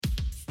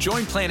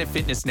Join Planet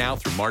Fitness now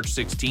through March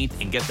 16th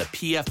and get the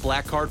PF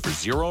Black Card for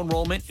zero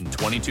enrollment and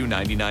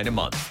 $22.99 a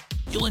month.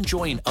 You'll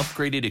enjoy an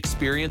upgraded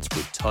experience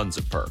with tons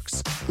of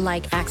perks.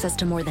 Like access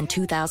to more than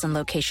 2,000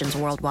 locations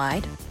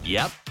worldwide?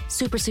 Yep.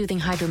 Super soothing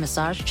hydro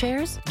massage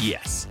chairs?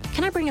 Yes.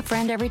 Can I bring a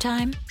friend every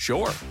time?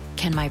 Sure.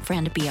 Can my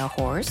friend be a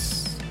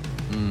horse?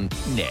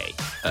 Nay.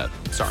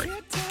 Sorry.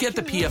 Get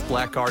the PF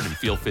Black Card and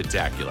feel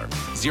fit-tacular.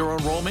 Zero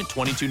enrollment,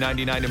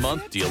 $22.99 a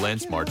month. Deal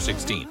ends March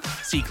 16th.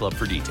 See Club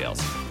for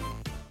details.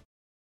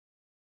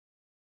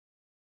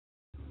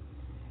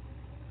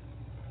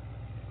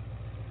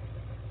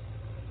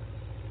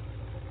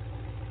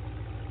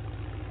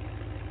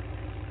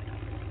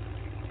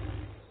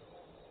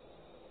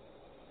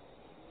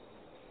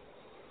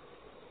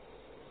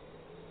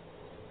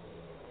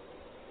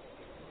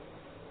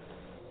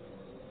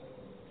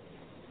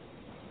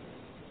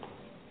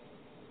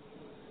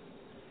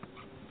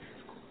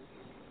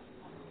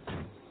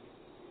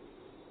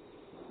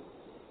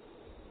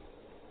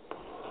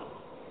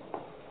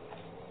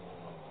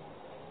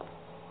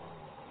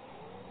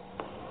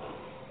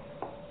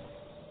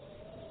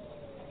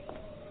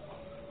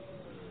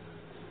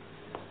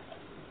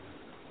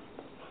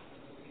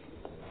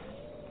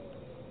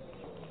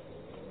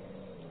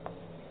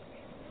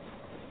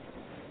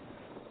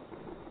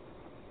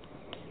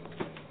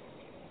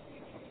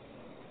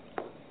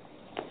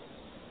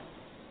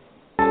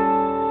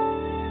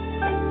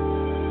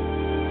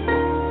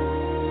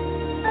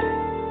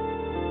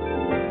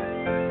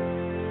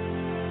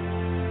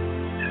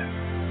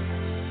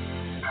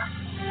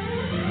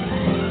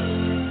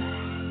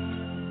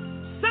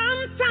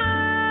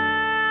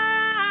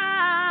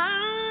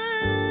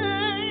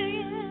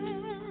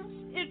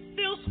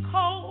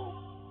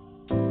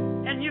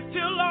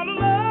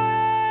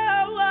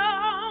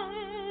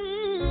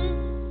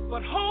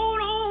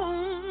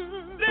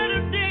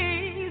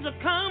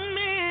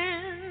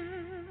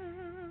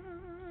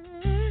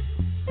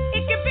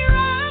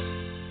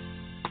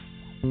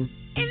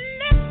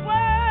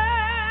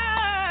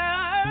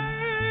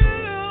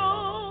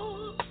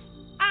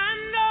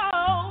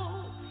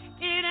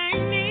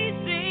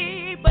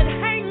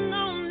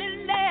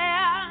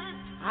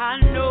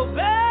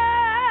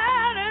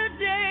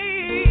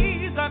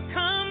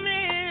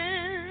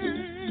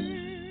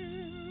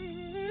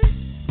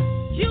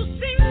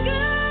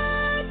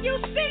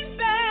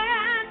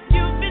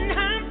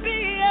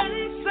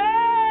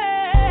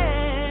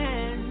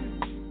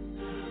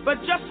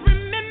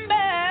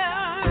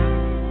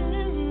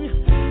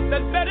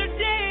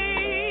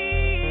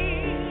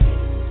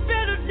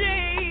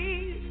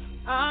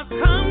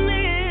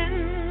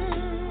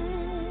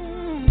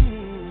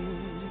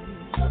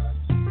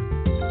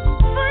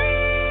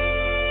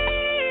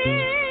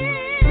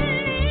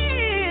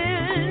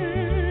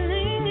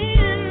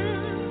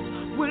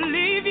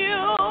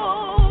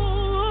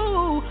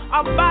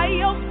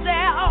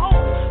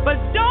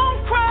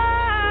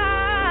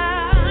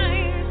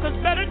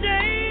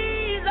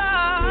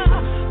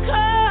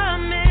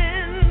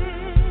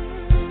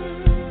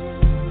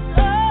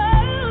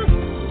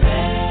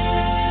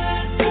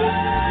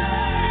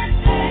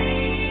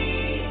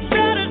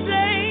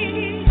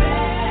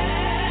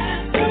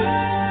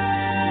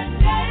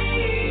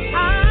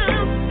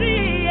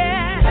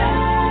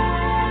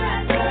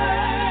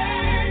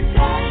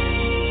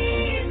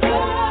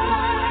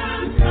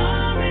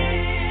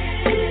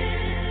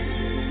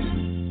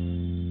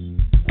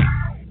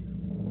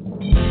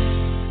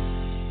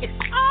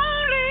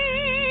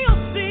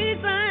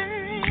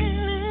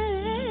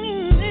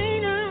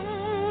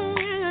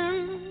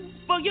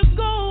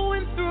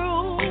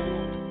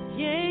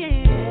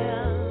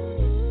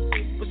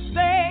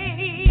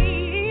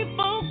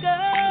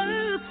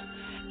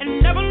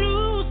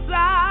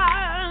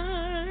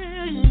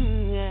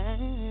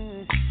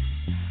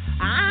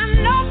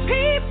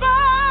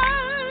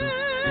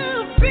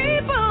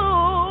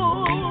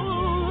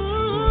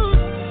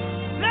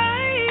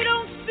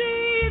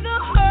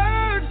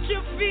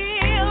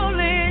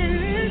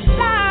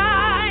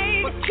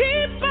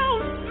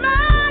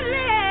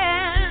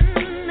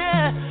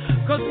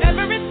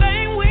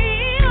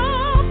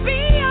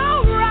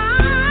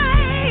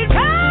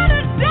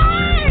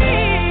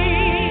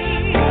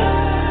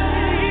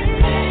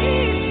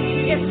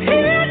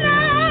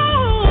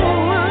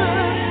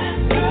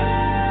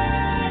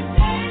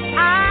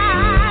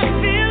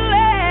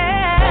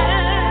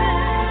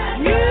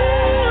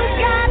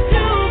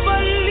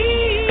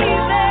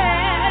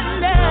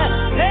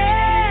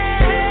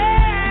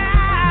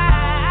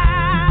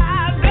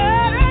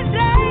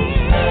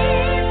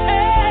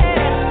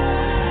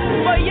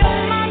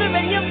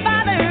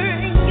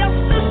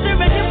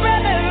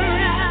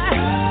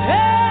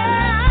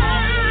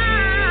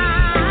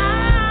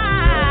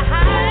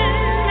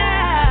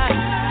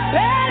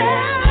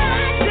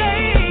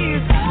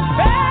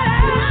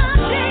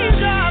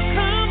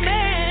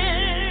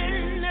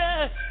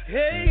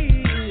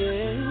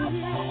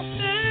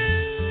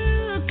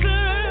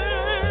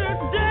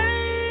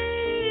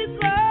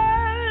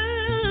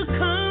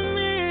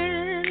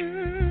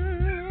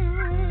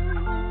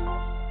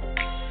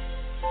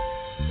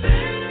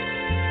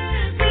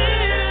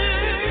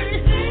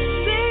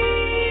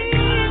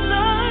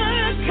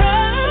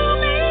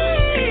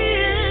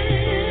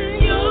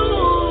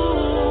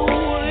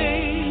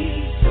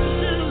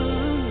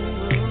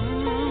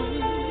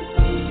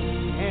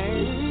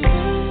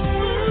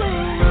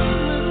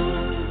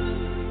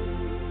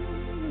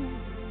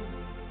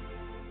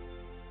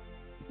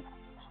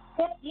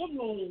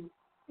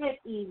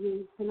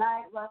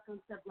 right, welcome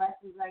to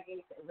Blessings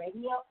Reggae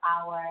Radio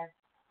Hour.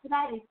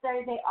 Tonight is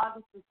Thursday,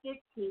 August the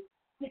 15th,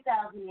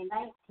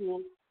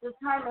 2019. The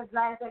time is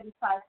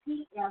 9:35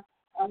 p.m.,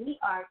 and we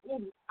are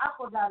in the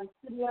Apple Valley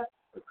studio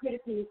with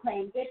critically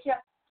acclaimed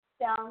bishop,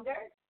 founder,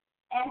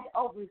 and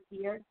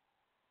overseer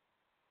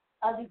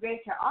of the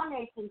Greater All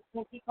Nations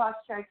Pentecost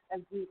Church of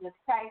Jesus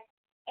Christ,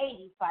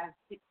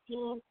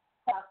 8516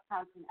 South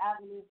Compton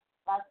Avenue,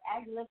 Los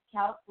Angeles,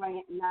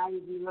 California,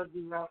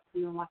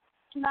 90001.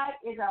 Tonight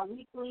is our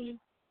weekly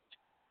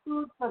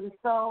Food for the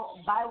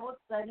Soul Bible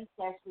study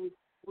session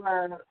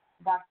where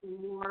Dr.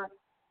 Moore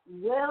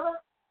will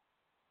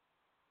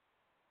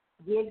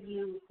give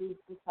you food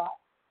for thought.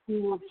 He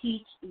will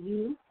teach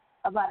you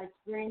about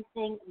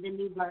experiencing the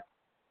new birth.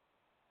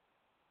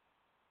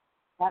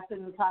 That's what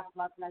we'll talk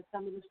about tonight.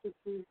 Some of the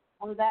scriptures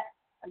for that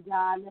are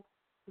John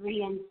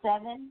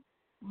 3:7.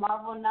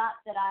 Marvel not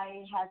that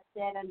I have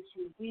said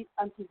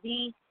unto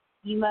thee,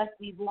 you must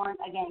be born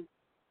again.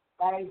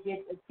 That is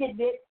just a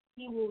tidbit.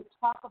 He will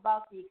talk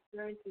about the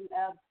experiencing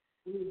of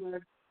the new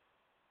birth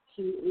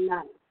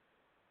tonight.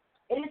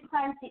 It is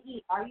time to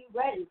eat. Are you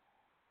ready?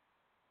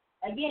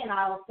 Again,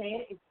 I will say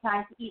it. It's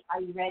time to eat. Are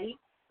you ready?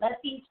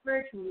 Let's eat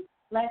spiritually.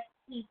 Let's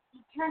eat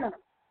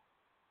eternally.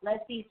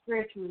 Let's eat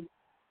spiritually.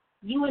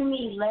 You and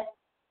me, let's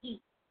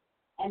eat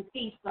and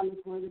feast on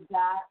the word of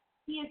God.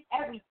 He is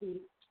everything.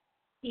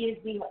 He is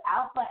the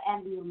Alpha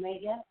and the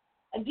Omega.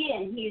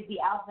 Again, He is the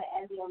Alpha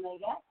and the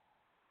Omega.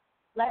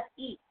 Let's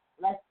eat.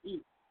 Let's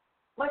eat.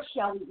 What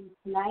shall we eat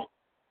tonight?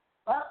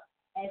 Well,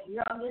 if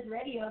you're on this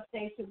radio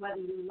station,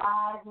 whether you're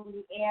live on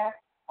the air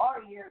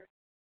or you're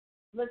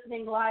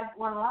listening live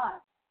online,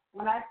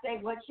 when I say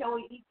what shall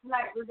we eat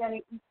tonight, we're going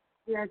to eat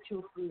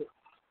spiritual food.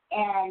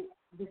 And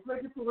the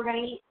spiritual food we're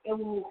going to eat, it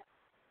will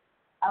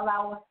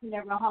allow us to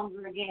never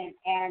hunger again.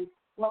 And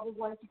what we're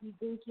going to be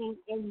drinking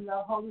in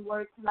the Holy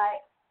Word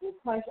tonight will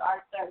quench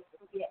our thirst. It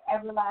will be an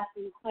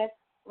everlasting quench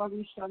where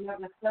we shall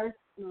never thirst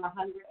nor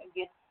hunger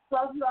again. So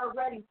if you are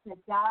ready to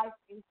dive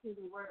into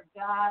the Word of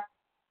God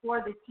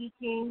for the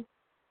teaching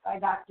by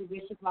Dr.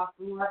 Bishop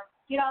Moore,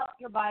 get out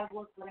your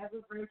Bibles, whatever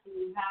version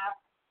you have,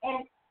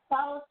 and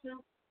follow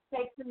suit,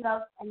 take some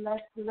notes, and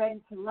let's be ready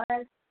to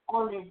learn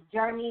on this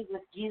journey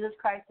with Jesus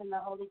Christ and the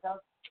Holy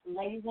Ghost.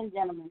 Ladies and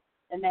gentlemen,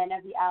 the man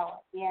of the hour,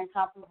 the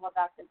incomparable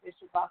Dr.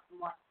 Bishop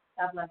Moore.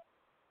 God bless.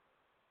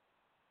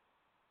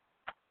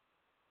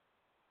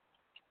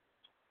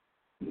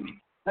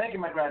 Thank you,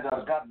 my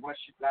granddaughter. God bless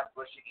you. God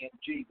bless you in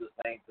Jesus'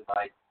 name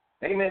tonight.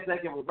 Amen.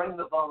 Thank you for bringing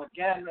us on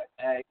again.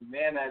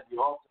 Amen. As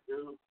you also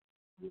do,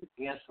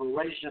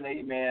 inspiration.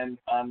 Amen.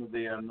 Under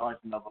the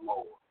anointing of the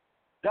Lord.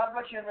 God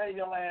bless you in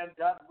Radio Land.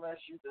 God bless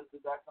you. This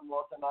is Dr.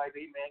 Moore tonight.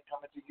 Amen.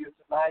 Coming to you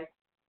tonight.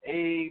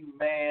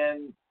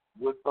 Amen.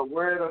 With the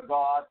word of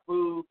God,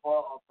 food for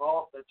a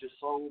thought that your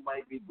soul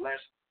might be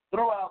blessed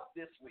throughout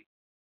this week.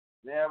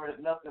 There is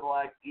nothing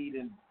like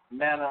eating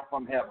manna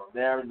from heaven.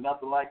 There is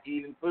nothing like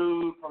eating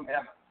food from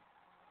heaven.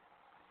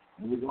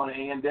 And we're going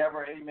to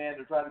endeavor, amen,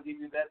 to try to give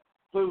you that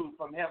food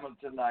from heaven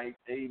tonight.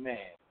 Amen.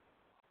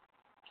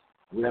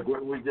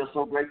 We're just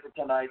so grateful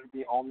tonight to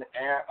be on the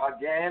air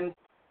again.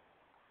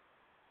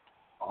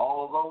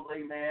 All of those,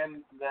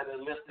 amen, that are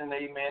listening,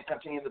 amen,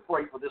 continue to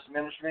pray for this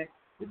ministry.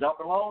 It don't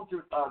belong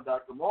to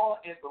Dr. Moore.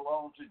 It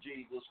belongs to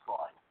Jesus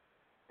Christ.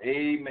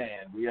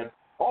 Amen. We are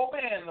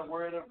obeying the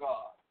word of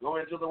God. Go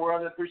into the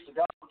world and preach the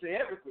gospel to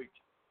every creature.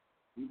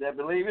 He that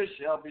believeth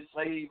shall be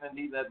saved, and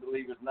he that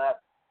believeth not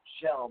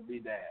shall be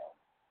damned.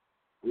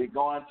 We're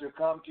going to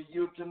come to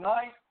you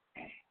tonight,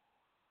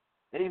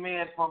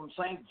 amen, from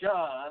St.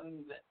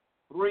 John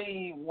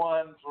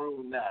 3:1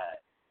 through 9.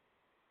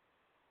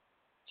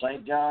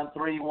 St. John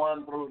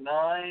 3:1 through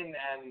 9,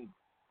 and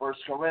 1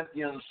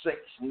 Corinthians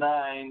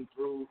 6:9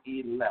 through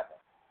 11.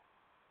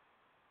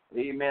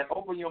 Amen.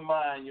 Open your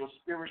mind, your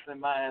spirits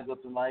and minds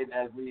up tonight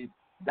as we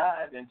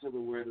dive into the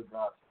Word of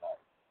God tonight.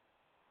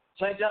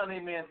 St. John,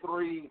 amen,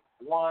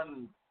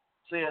 3:1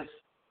 says,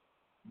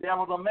 there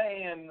was a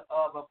man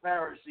of the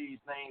Pharisees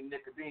named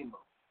Nicodemus,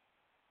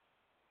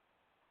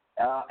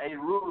 a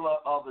ruler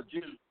of the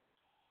Jews.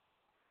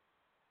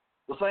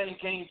 The same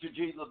came to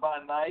Jesus by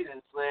night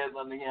and said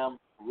unto him,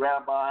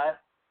 Rabbi,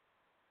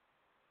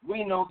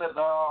 we know that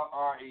thou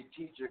art a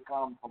teacher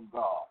come from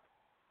God.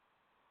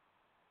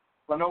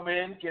 For no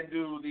man can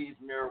do these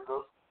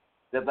miracles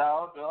that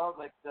thou dost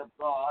except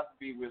God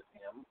be with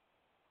him.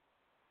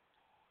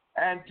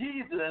 And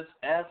Jesus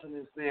answered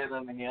and said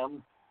unto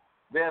him,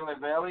 Verily,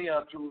 verily,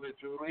 truly,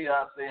 truly,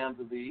 I say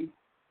unto thee,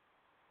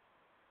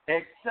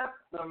 except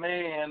the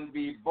man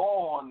be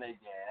born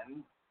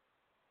again,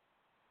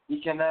 he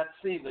cannot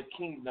see the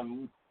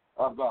kingdom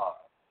of God.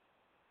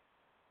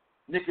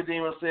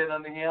 Nicodemus said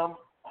unto him,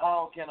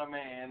 how can a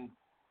man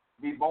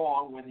be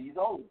born when he's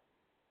old?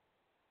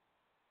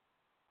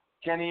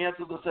 Can he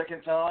enter the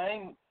second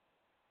time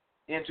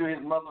into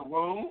his mother's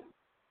womb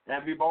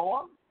and be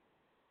born?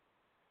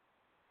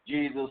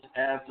 Jesus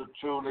answered,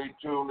 truly,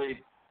 truly,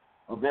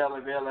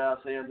 verily, verily, I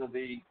say unto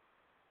thee,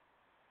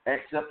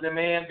 except a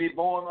man be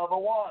born of the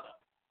water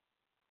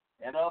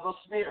and of the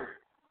Spirit,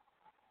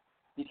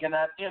 he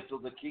cannot enter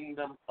the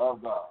kingdom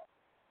of God.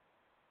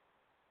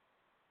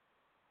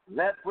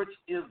 That which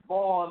is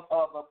born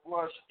of the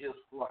flesh is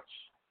flesh,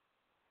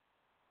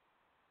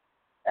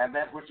 and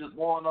that which is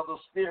born of the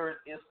Spirit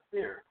is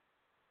spirit.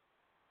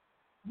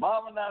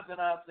 Marvel not that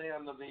I say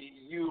unto thee,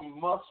 you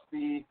must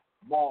be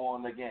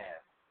born again.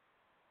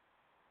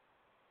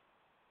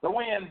 The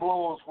wind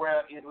blows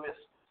where it listeth,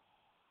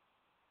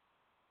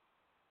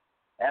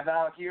 and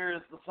thou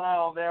hearest the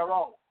sound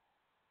thereof,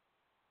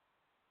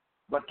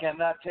 but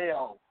cannot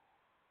tell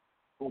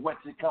from whence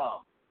it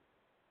comes,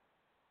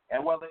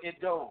 and whither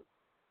it goes.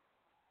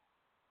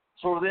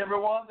 So is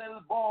everyone that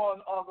is born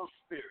of the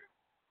Spirit.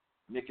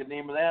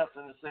 Nicodemus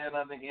answered and said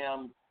unto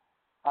him,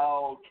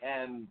 how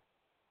can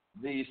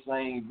these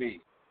things be?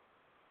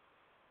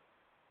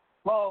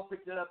 Paul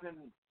picked it up in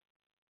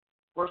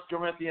 1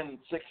 Corinthians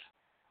 6,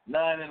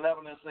 9,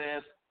 11, and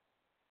says,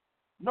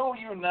 know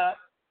you not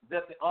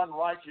that the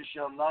unrighteous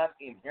shall not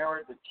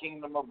inherit the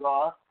kingdom of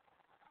God?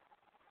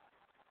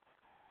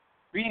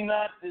 Be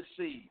not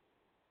deceived,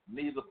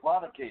 neither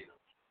fornicators,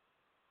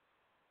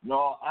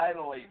 nor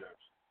idolaters,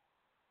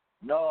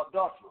 nor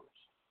adulterers,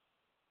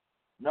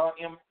 nor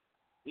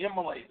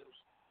immolators,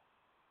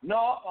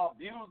 nor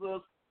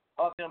abusers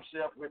of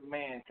themselves with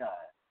mankind,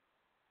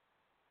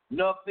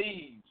 nor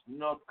thieves,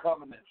 nor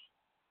covetous,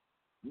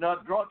 nor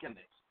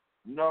drunkenness,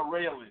 nor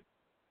railings,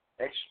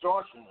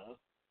 extortioners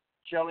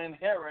shall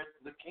inherit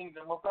the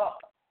kingdom of God.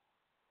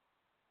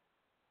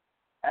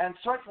 And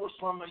such was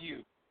some of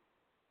you,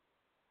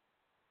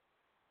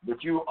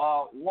 but you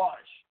are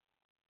washed,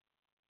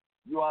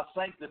 you are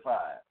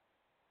sanctified,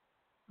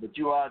 but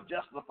you are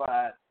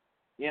justified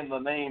in the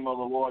name of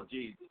the Lord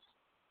Jesus,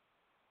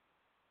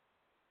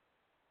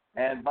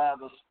 and by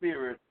the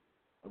Spirit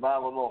of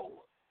our Lord.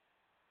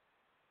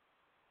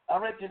 I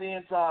read you the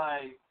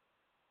entire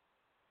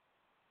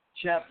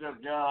chapter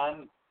of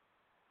John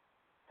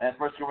and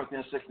 1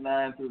 Corinthians 6,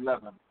 9 through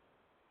 11.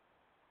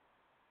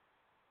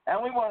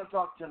 And we want to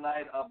talk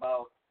tonight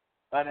about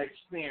an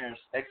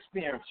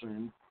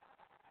experiencing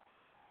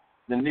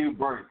the new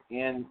birth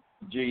in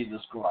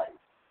Jesus Christ.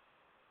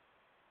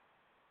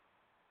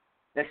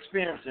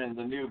 Experiencing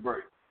the new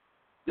birth.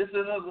 It's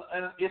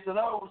an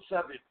old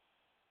subject,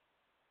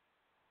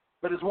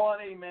 but it's one,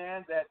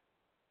 amen, that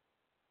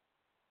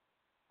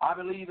I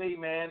believe,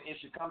 amen, it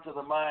should come to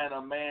the mind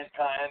of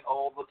mankind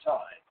all the time.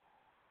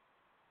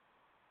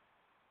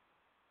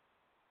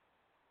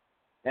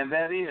 And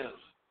that is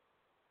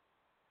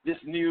this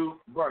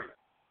new birth,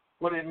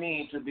 what it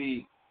means to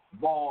be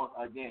born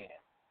again.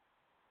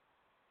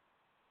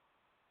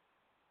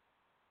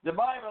 The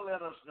Bible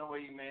let us know,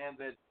 amen,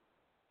 that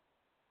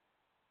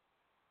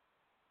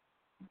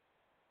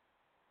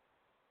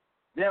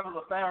there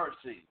was a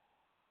Pharisee,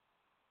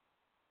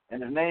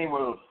 and his name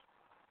was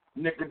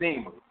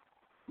Nicodemus.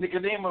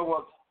 Nicodemus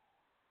was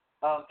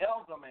an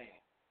elder man,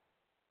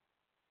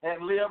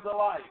 had lived a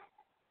life,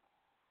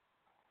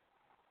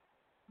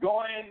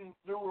 going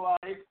through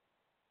life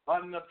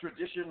under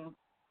tradition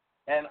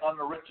and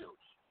under rituals,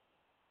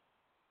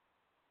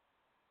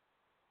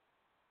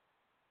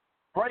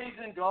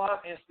 praising God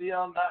and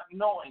still not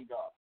knowing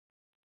God,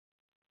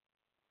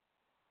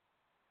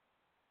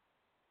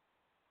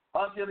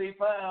 until he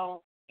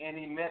found and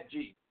he met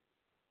Jesus.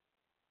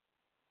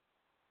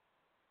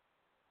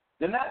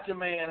 The natural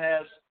man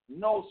has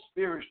no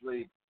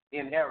spiritually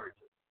inheritance.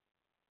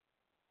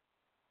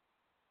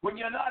 When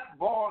you're not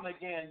born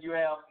again, you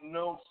have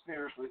no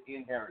spiritual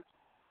inheritance.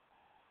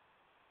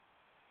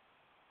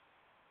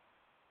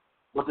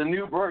 But the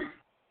new birth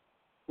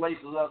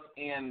places us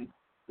in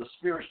the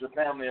spiritual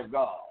family of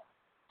God.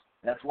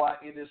 That's why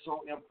it is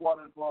so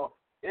important for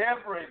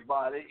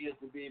everybody is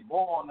to be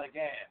born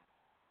again.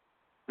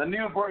 The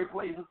new birth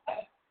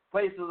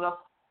places us,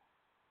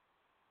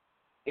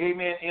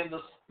 amen, in the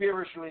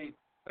spiritually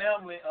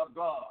family of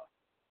God.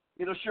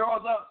 It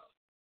assures us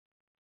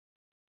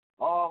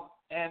of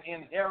an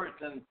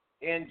inheritance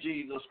in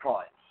Jesus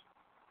Christ.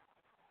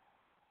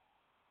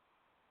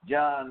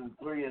 John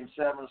 3 and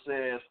 7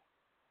 says,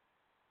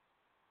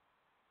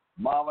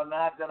 marvel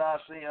not that I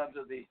say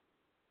unto thee,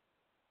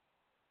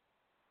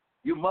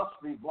 you must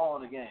be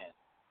born again.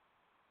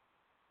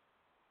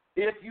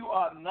 If you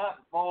are not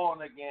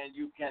born again,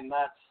 you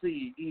cannot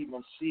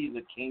even see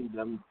the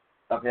kingdom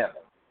of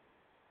heaven.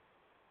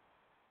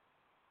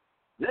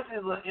 This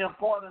is an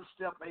important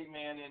step,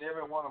 amen, in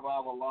every one of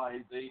our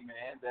lives,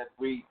 amen, that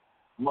we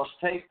must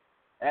take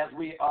as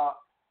we are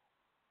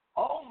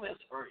on this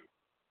earth.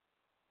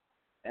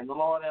 And the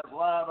Lord has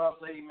allowed us,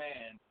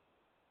 amen,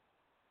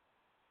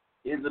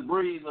 is to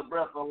breathe the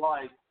breath of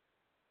life.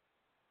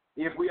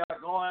 If we are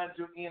going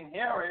to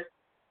inherit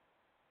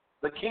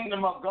the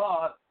kingdom of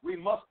God, we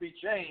must be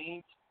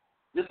changed.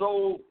 This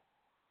old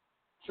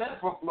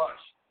sinful flesh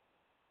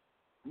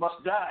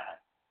must die,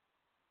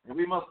 and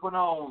we must put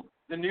on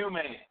the new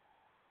man,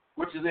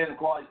 which is in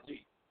Christ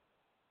Jesus.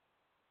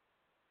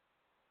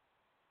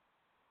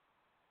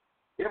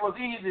 It was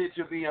easy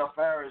to be a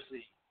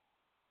Pharisee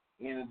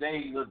in the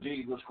days of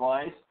Jesus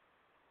Christ.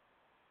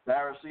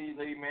 Pharisees,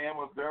 amen,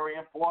 was very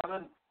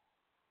important.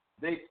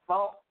 They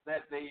thought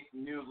that they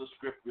knew the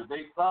Scripture.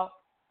 They thought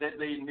that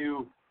they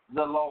knew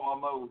the law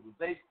of Moses.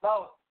 They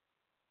thought,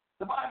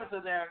 the Bible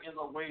says there is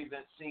a way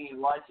that seems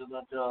righteous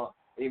unto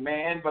a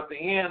man, but the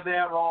end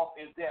thereof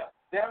is death.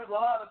 There is a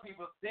lot of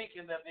people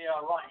thinking that they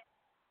are right.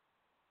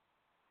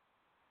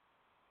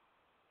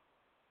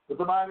 But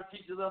the Bible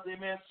teaches us,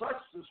 amen,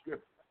 search the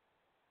Scripture.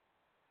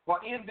 For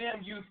in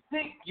them you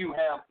think you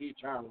have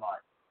eternal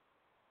life.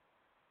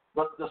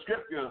 But the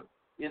Scripture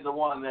is the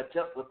one that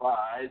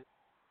testifies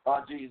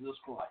of Jesus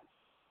Christ.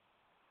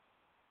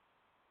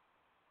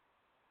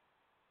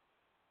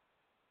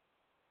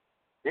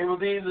 It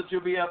was easy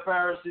to be a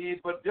Pharisee,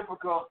 but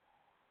difficult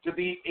to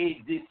be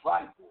a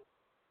disciple.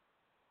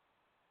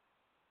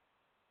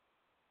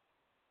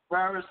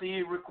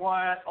 Pharisee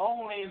required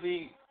only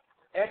the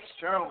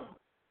external,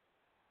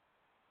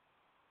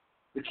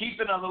 the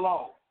keeping of the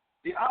law,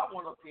 the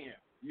outward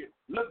appearance. You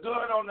look good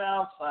on the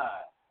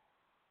outside.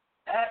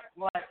 Act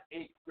like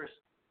a Christian.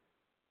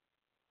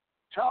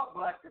 Talk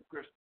like a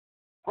Christian.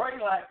 Pray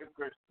like a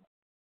Christian.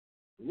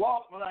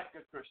 Walk like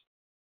a Christian.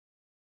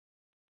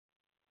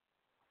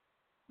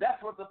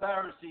 That's what the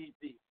Pharisees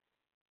did.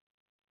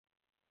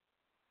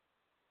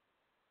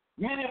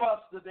 Many of us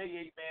today,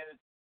 amen,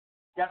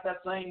 got that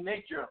same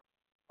nature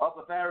of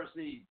the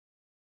Pharisees.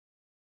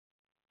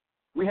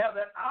 We have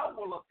that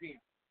outward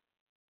appearance,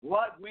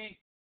 what we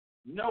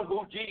know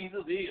who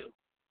Jesus is.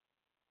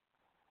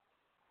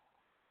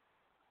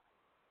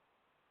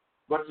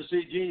 But you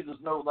see, Jesus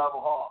knows our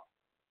heart.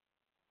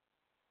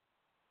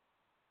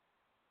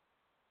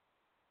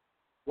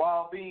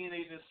 While being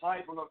a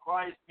disciple of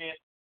Christ meant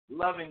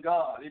loving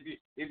God.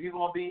 If you're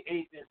going to be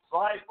a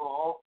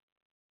disciple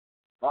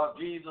of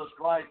Jesus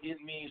Christ, it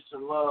means to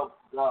love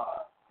God.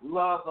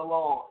 Love the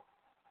Lord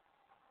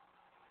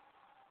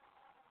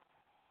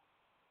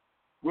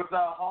with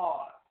our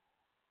heart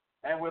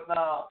and with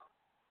our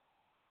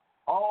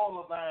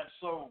all of our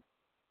soul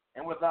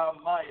and with our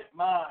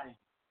mind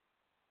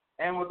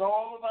and with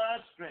all of our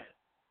strength.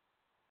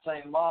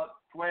 St. Mark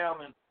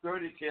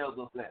 12:30 tells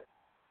us that.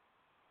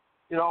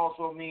 It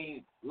also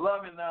means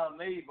loving our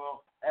neighbor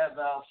as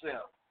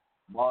ourselves.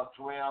 Mark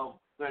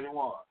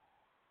 12:31.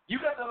 You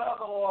got to love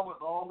the Lord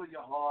with all of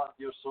your heart,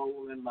 your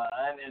soul, and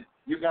mind, and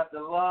you got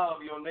to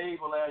love your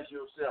neighbor as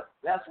yourself.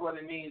 That's what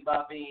it means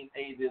by being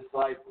a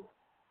disciple.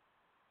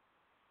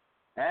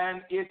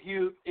 And if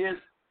you is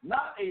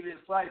not a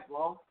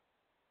disciple,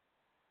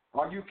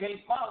 or you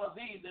can't follow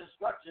these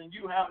instructions,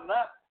 you have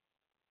not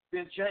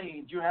been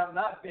changed. You have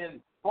not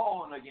been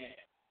born again.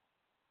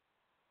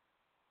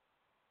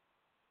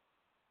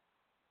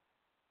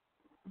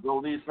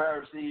 Though these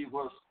Pharisees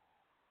was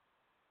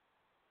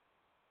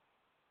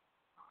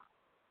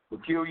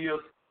peculiar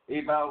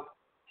about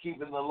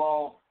keeping the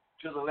law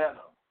to the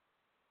letter,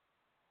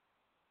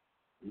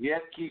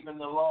 yet keeping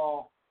the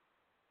law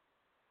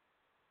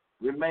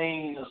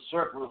remained a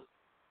surplus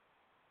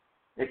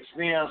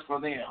experience for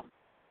them.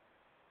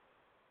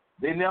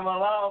 They never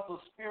allowed the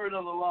spirit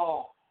of the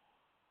law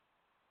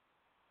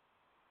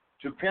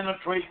to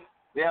penetrate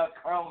their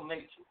carnal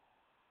nature.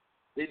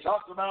 They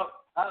talked about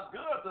how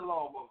good the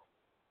law was,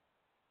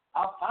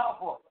 how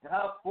powerful and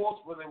how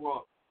forceful they were,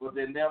 but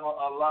they never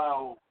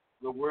allowed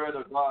the word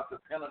of God to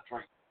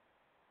penetrate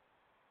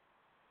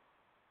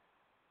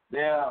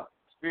their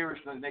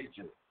spiritual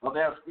nature or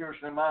their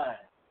spiritual mind.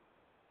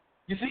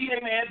 You see,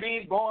 amen,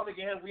 being born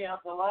again, we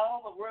have to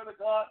allow the word of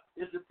God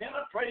is to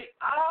penetrate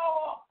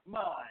our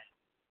mind.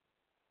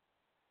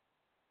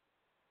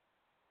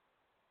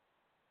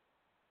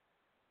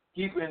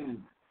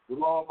 Keeping the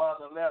law by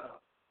the letter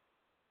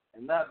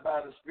and not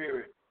by the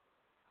spirit.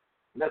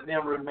 Let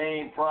them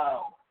remain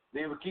proud.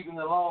 They were keeping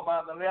the law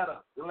by the letter.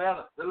 The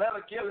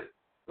letter kill it,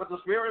 but the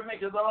spirit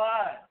makes it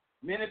alive.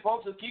 Many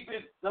folks are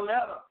keeping the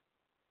letter.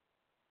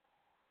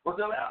 But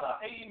the letter,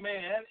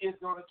 amen, is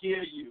going to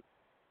kill you.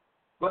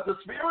 But the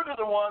spirit is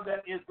the one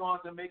that is going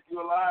to make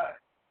you alive.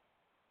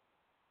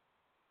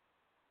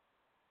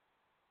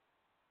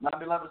 My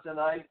beloved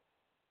tonight,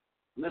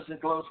 listen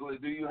closely.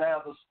 Do you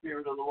have the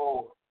spirit of the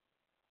Lord?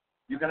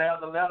 You can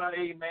have the letter,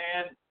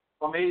 amen,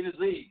 from A to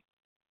Z.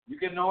 You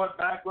can know it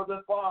backwards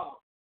and forward.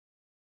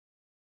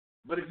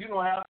 But if you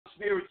don't have the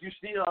spirit, you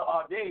still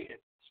are dead,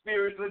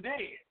 spiritually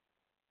dead.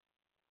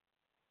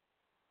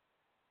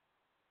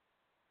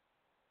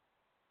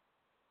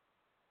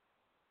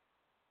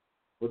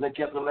 But they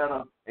kept the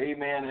letter,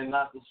 amen, and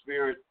not the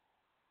spirit.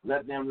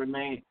 Let them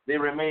remain. They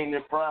remain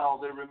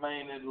proud. They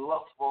remain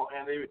lustful,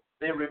 and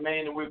they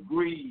remain with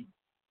greed.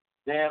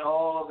 They had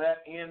all of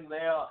that in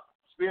their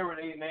spirit,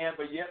 amen,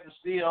 but yet and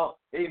still,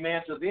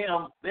 amen, to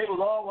them, they was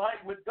all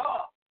right with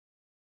God.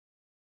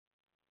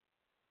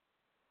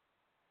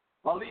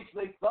 Or at least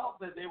they thought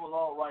that they were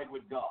all right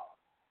with God.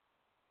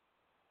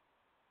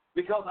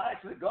 Because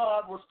actually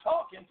God was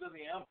talking to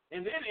them,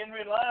 and they didn't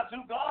realize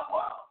who God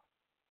was.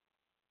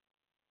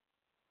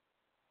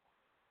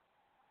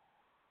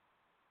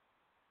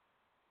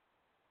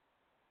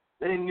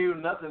 They knew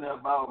nothing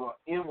about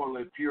the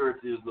inward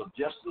purities of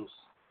justice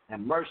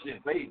and mercy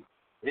and faith.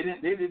 They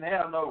didn't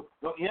have no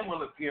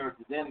inward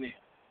purities in them.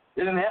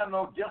 They didn't have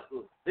no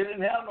justice. They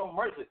didn't have no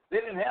mercy. They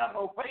didn't have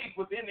no faith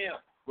within them.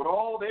 But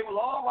they were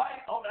all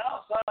right on the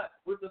outside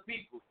with the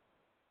people,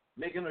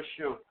 making a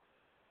show.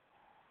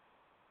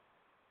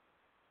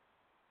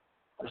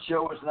 A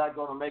show is not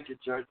going to make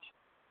it, church.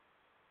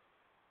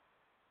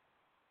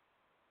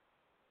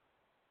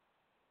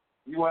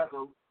 You have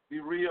to be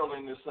real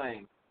in this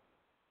thing.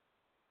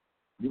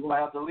 You're going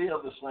to have to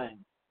live this thing.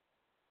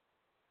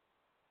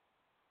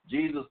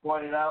 Jesus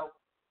pointed out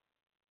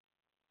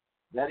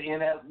that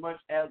in as much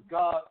as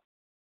God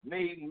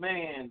made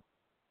man,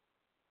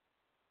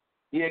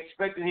 he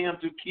expected him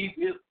to keep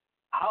his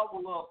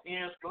outward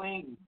appearance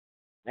clean.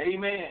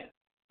 Amen.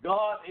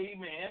 God,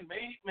 amen,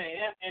 made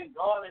man, and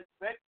God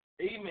expects,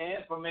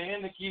 amen, for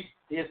man to keep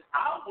his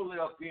outward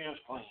appearance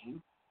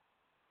clean.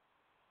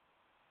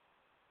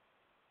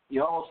 He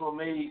also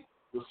made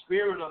the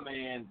spirit of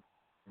man,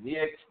 and he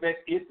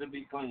expects it to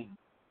be clean.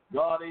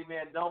 God,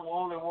 amen, don't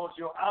only want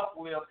your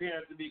outward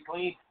appearance to be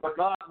clean, but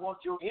God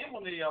wants your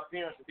inward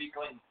appearance to be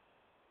clean.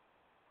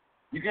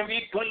 You can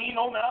be clean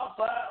on the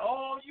outside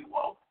all you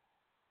want,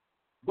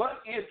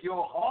 but if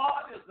your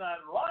heart is not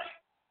right,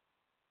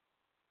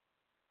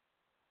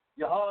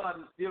 your heart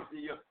is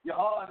filthy, your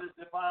heart is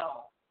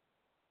defiled.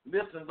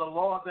 Listen, the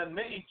Lord that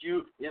made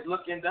you is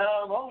looking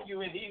down on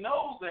you, and he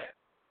knows that.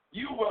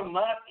 You will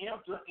not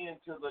enter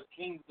into the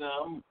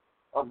kingdom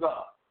of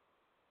God.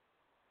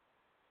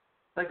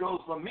 That goes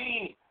for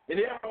me and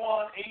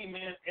everyone,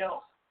 amen,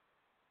 else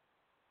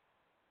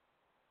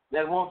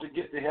that wants to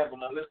get to heaven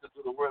and listen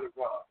to the word of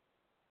God.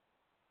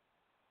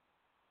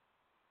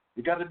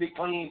 You got to be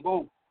clean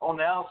both on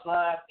the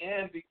outside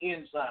and the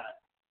inside.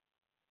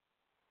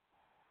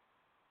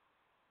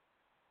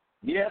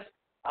 Yes,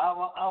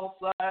 our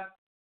outside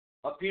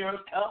appearance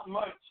counts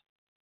much,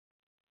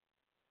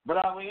 but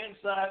our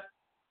inside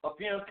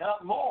appearance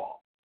counts more.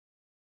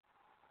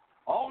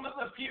 Only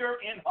the pure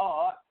in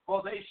heart,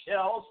 for they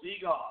shall see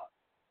God.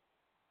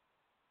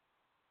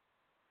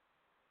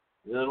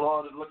 The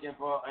Lord is looking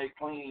for a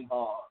clean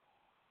heart.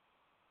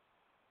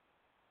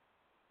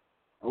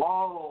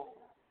 Along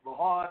the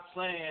heart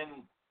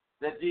saying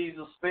that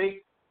Jesus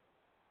spake,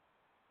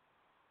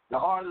 the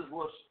heart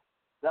was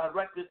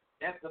directed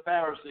at the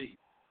Pharisees.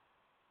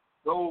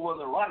 Those were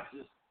the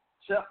righteous,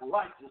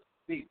 self-righteous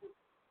people.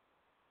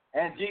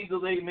 And Jesus,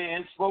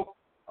 amen, spoke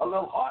a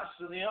little harsh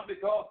to them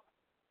because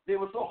they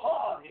were so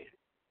hard-headed,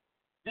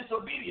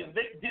 disobedient.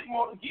 They didn't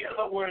want to hear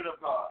the word of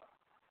God.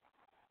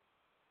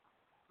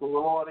 So the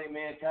Lord,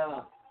 amen, kind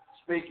of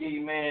spake,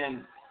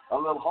 amen, a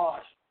little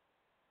harsh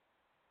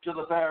to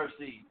the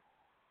Pharisees.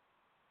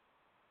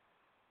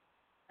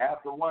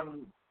 After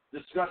one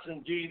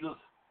discussion, Jesus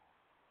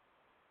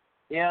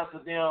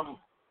answered them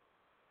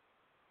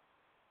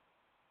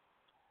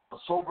a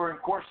sobering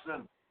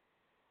question.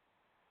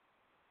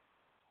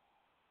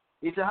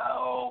 He said,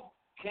 how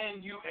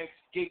can you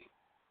escape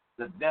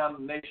the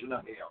damnation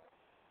of hell?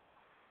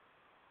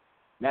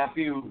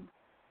 Matthew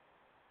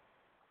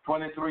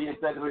 23 and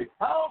 33.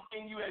 How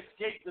can you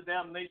escape the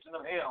damnation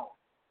of hell?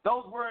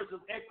 Those words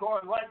are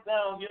echoing right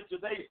down here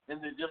today,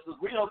 and they're just as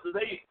real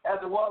today as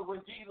it was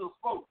when Jesus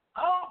spoke.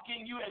 How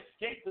can you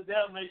escape the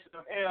damnation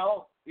of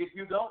hell if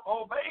you don't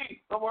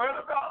obey the word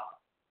of God?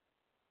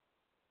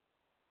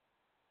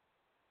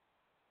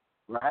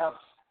 Perhaps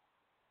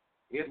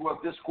it was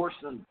this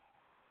question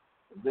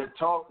that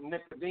taught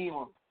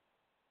Nicodemus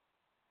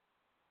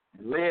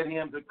and led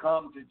him to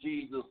come to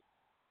Jesus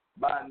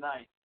by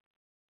night,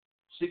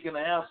 seeking an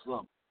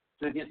answer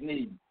to his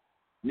need.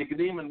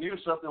 Nicodemus knew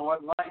something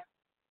wasn't right.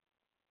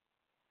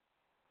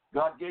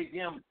 God gave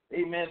him,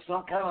 amen,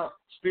 some kind of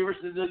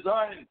spiritual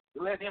discerning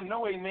to let him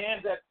know,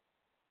 amen, that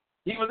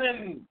he was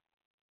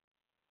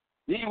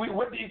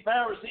with these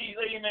Pharisees,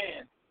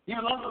 amen. He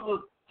was under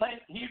the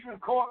Sanhedrin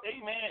court,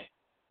 amen,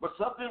 but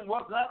something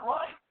was not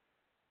right.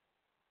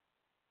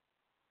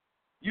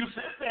 You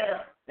sit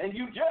there and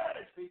you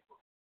judge people.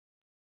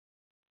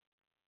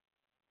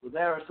 But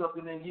there is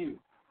something in you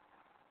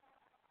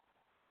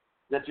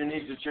that you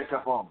need to check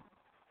up on.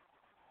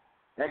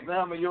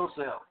 Examine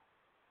yourself.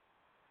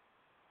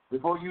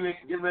 Before you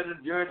get ready to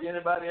judge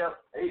anybody else,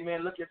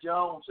 amen, look at your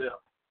own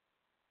self.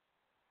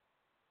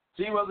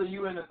 See whether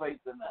you're in the faith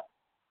or not.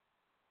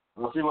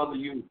 Or see whether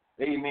you,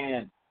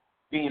 amen,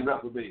 being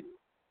reprobated.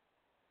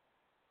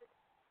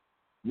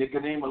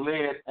 Nicodemus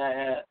led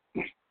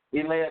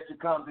to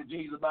come to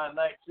Jesus by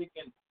night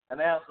seeking an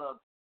answer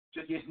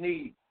to his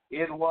need.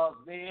 It was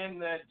then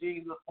that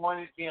Jesus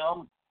pointed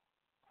him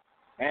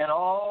and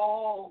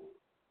all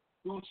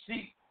who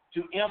seek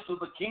to enter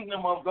the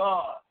kingdom of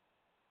God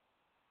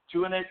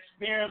to an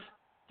experience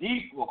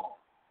deeper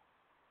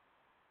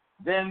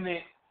than the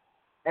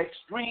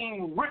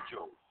extreme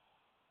ritual.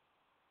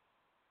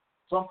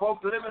 Some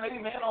folks living,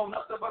 amen, on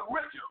nothing but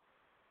ritual,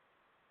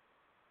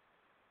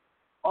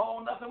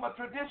 on nothing but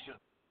tradition.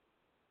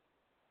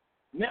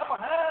 Never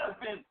has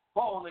been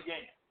born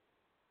again.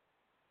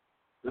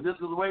 But this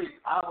is the way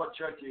our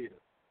church is.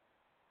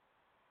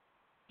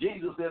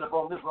 Jesus said,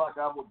 upon this rock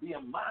I will be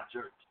in my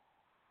church,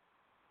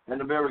 and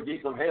the very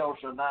gates of hell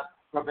shall not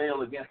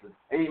prevail against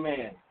it.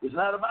 Amen. It's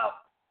not about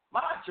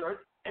my church.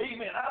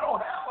 Amen. I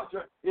don't have a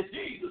church. It's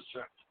Jesus'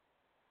 church.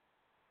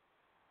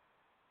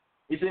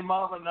 He said,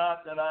 marvel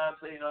not that I am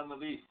saying unto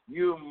thee,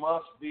 you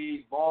must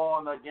be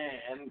born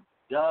again.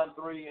 John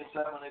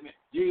 3:7, amen.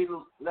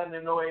 Jesus letting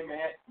them know,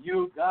 amen,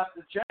 you got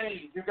to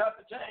change. You got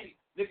to change.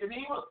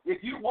 Nicodemus,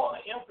 if you want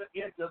to enter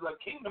into the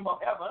kingdom of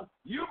heaven,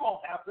 you're going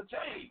to have to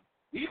change.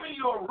 Even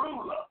your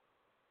ruler,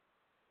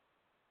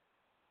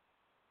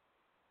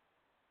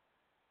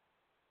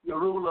 the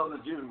ruler of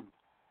the Jews,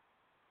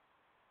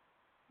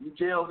 you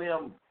tell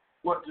them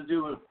what to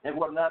do and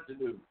what not to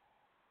do.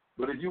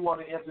 But if you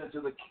want to enter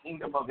into the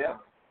kingdom of heaven,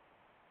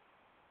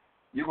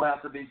 you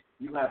have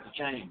to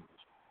change.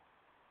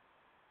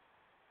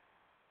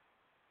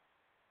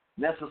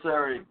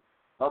 Necessary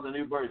of the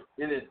new birth.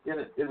 It is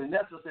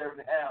necessary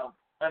to have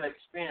an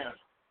experience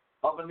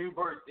of a new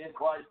birth in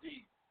Christ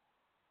Jesus.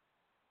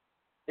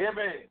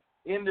 Every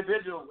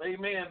individual,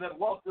 amen, that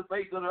walks the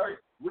face of the earth,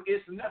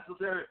 it's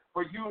necessary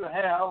for you to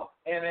have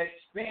an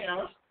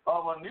experience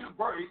of a new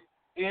birth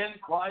in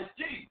Christ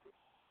Jesus.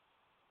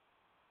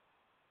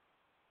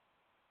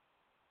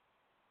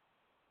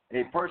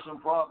 A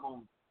person's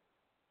problem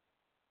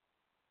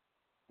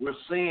with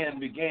sin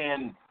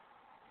began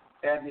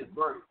at his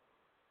birth.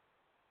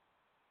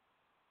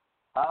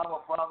 Our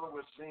problem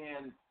with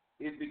sin,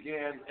 it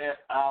began at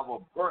our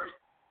birth.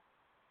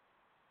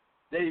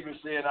 David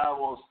said, I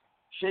was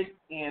shaped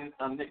in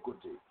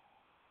iniquity.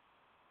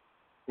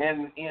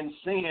 And in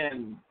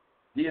sin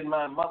did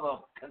my mother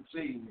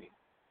conceive me.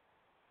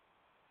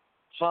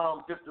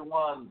 Psalm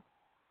 51:5.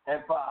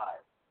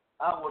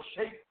 I was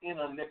shaped in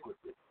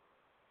iniquity.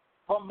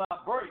 From my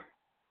birth,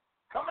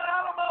 coming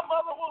out of my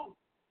mother's womb,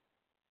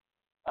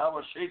 I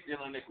was shaped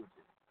in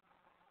iniquity.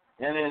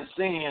 And in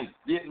sin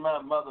did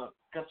my mother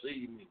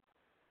conceive me.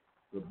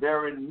 The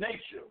very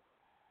nature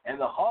and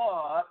the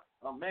heart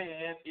of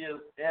man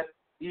is at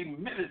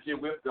enmity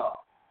with God.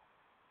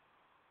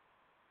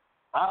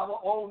 Our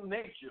own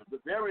nature, the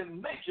very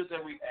nature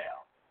that we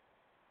have,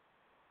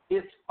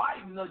 is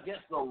fighting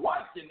against the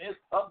righteousness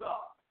of God.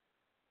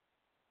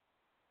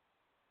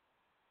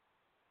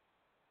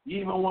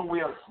 Even when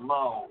we are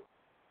small,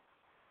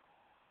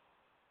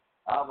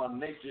 our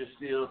nature is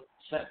still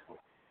sinful.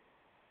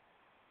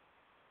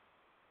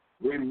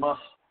 We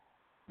must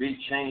be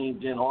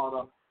changed in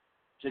order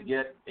to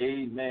get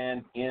a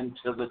man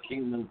into the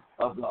kingdom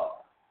of God.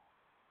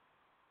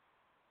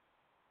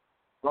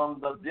 From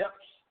the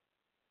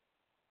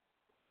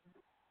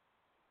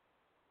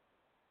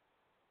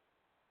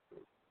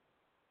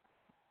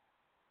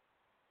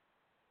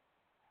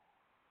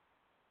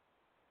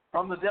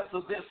depths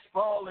of this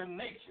fallen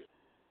nature,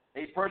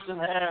 a person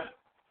has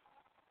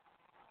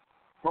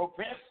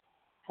propensed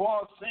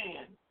for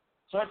sin,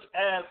 such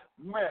as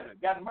murder,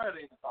 got murder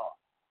in his heart.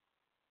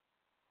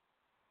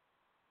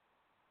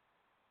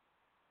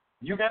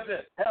 You got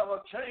to have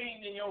a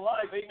change in your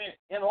life, amen,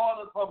 in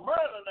order for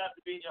murder not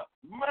to be in your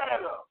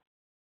murder.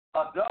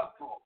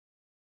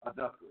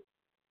 Adultery.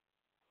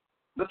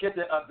 Look at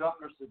the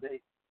adulterers today.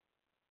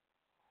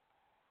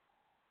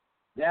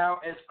 Now,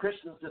 as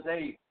Christians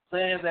today,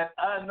 saying that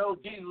I know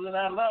Jesus and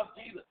I love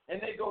Jesus,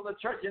 and they go to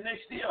church and they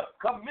still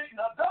committing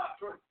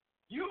adultery,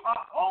 you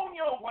are on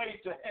your way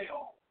to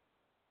hell.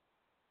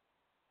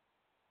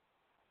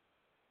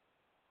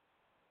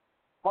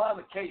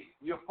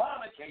 You're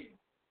fornicating.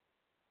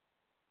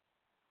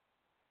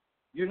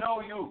 You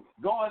know you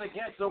going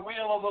against the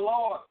will of the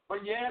Lord,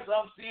 but yes,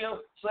 I'm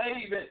still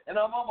saved and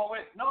I'm on my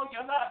way. No,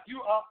 you're not.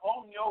 You are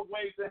on your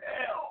way to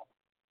hell.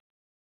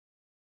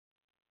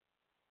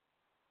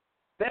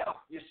 Theft,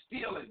 you're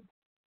stealing.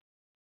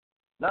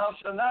 Thou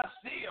shalt not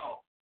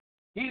steal.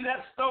 He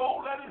that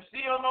stole, let him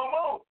steal no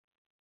more.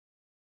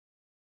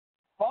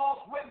 False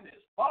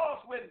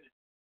witness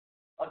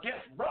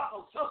against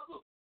brothers,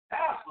 sisters,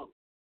 pastors,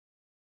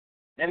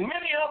 and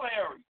many other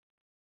areas.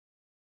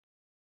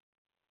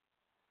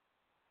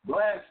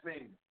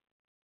 Blasphemy,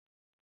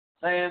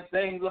 saying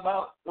things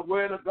about the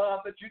word of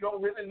God that you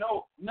don't really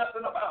know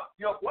nothing about.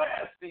 You're a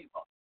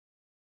blasphemer.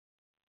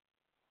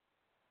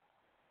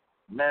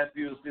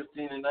 Matthew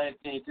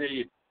 15:19 tell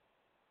you,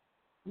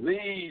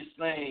 these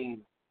things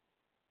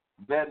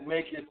that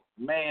maketh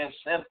man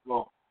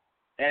sinful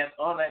and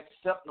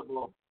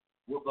unacceptable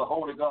with the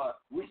holy God.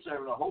 We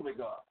serve the holy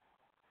God.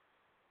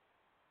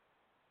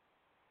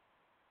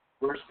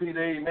 1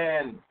 Peter,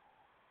 amen,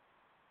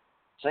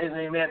 says,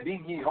 amen,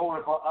 be ye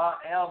holy, for I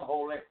am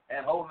holy,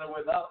 and holy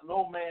without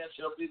no man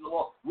shall be the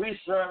Lord. We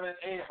serve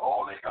a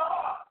holy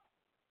God.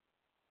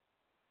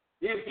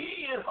 If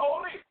he is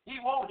holy, he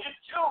wants his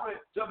children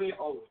to be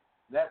holy.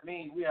 That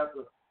means we have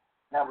to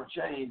have a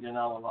change in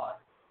our life.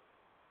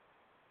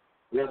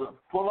 We have to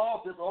pull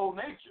off this old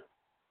nature.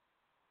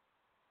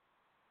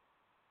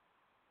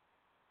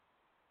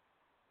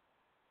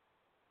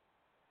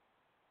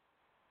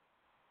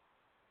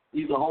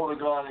 He's a holy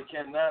God and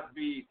cannot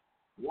be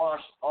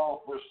washed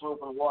off with soap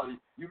and water.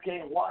 You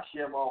can't wash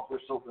him off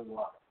with soap and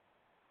water.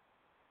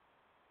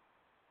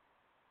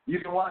 You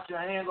can wash your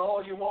hands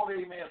all you want,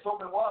 amen.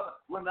 Soap and water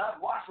will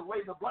not wash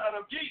away the blood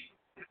of Jesus.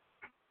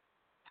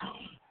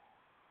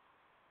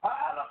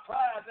 I'd have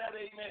tried that,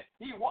 amen.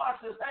 He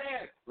washed his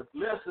hands. But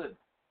listen,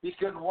 he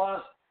couldn't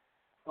wash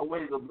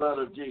away the blood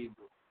of Jesus.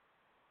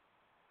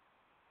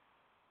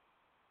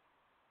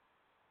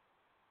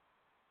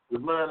 The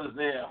blood is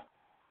there.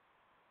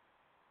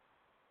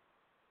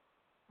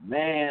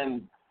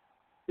 Man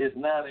is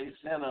not a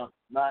sinner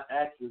by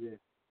accident.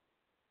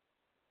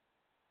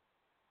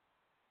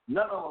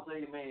 None of us,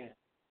 amen,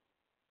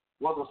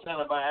 was a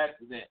sinner by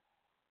accident.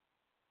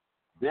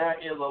 There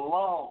is a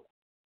law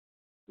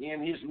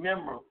in his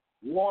memory,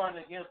 warring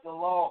against the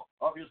law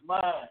of his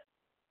mind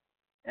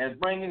and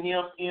bringing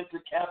him into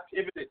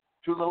captivity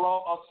to the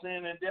law of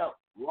sin and death.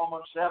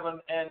 Romans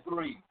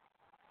 7:3.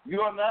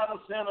 You are not a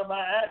sinner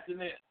by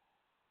accident.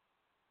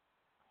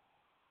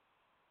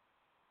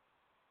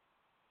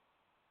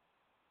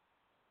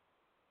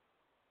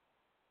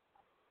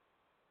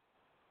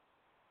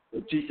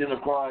 The teaching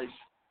of Christ.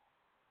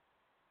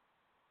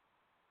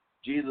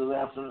 Jesus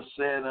answered and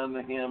said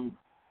unto him,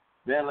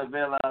 Verily,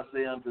 verily, I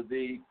say unto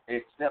thee,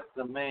 except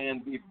a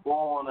man be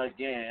born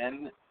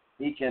again,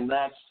 he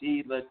cannot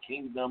see the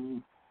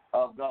kingdom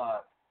of God.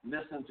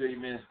 Listen to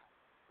me.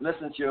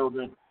 Listen,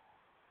 children.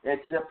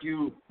 Except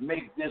you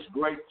make this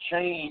great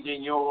change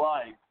in your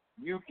life,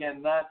 you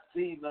cannot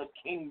see the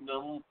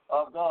kingdom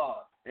of God.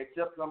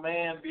 Except a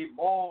man be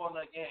born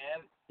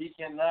again, he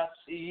cannot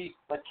see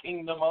the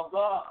kingdom of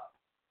God.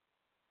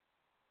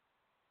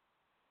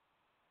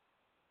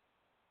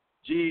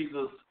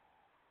 Jesus,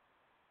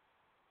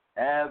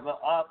 as the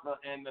author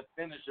and the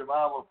finisher of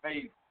our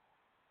faith,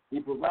 he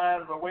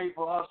provided a way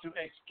for us to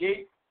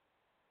escape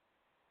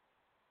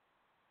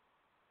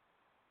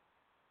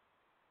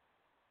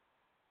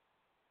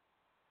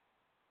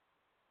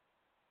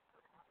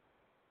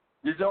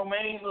the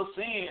domain of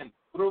sin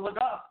through the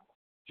gospel.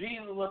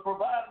 Jesus has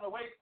provided a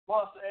way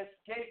for us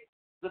to escape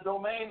the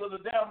domain of the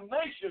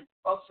damnation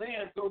of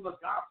sin through the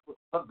gospel.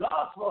 The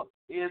gospel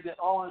is the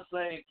only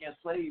thing that can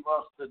save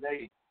us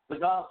today. The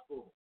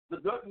gospel, the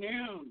good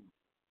news.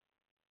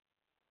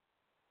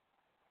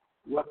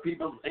 What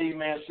people,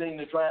 amen, seem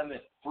to trying to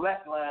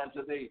flatline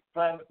today,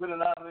 trying to put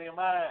it out of their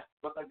mind.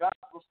 But the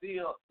gospel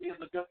still is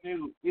the good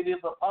news. It is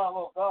the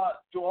power of God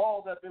to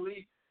all that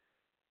believe.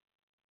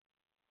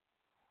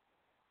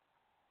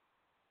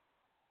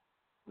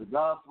 The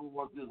gospel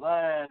was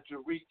designed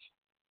to reach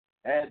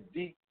as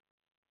deep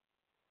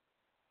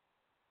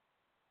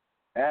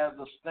as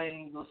the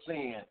stains of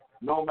sin.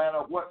 No matter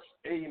what,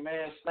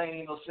 amen,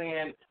 stain of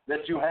sin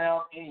that you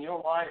have in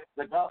your life,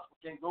 the gospel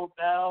can go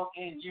down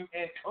in you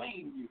and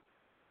clean you.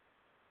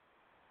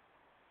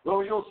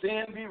 Though your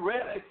sin be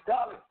red as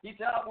scarlet, he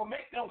said, I will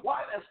make them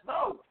white as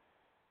snow.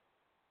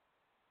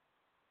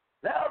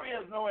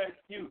 There is no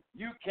excuse.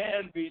 You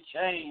can be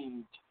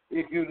changed.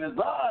 If you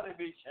desire to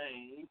be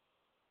changed,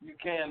 you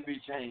can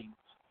be changed.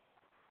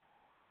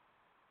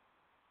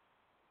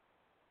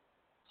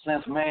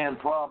 Since man's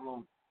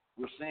problem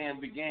with sin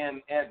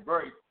began at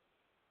birth,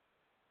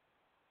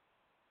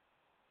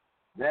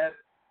 that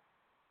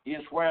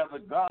is where the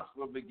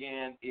gospel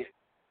began its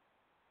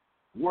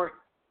work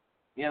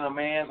in a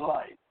man's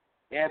life,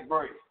 at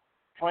birth,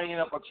 training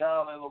up a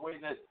child in the way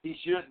that he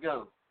should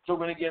go. So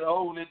when he get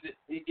old,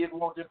 it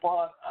won't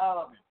depart out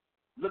of him.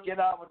 Look at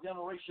our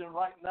generation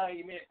right now,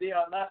 amen. They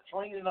are not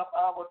training up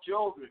our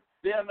children.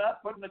 They are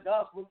not putting the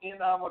gospel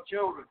in our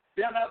children.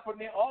 They are not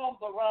putting their arms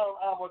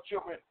around our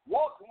children,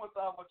 walking with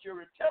our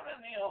children, telling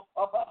them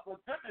about the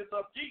goodness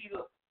of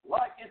Jesus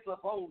like it's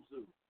supposed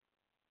to.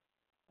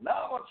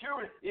 Now our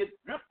children is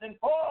drifting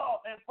far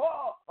and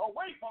far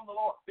away from the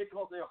Lord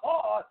because their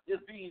heart is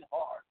being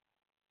hard.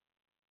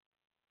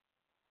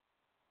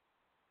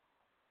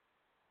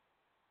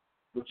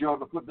 But you have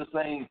to put the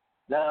same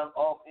down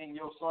off in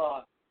your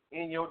son,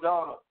 in your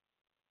daughter.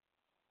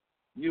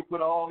 You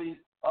put all these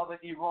other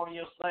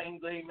erroneous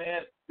things,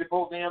 amen,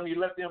 before them. You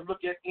let them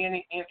look at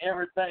any and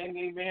everything,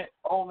 amen,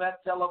 on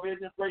that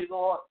television, praise the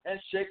Lord, and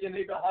shaking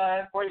it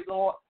behind, praise the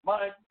Lord.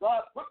 My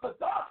God, put the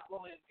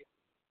gospel in it.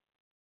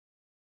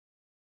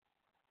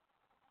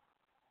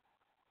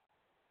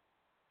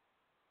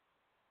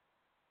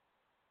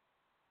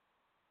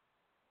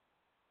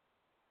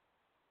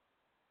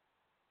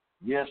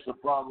 Yes, the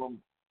problem,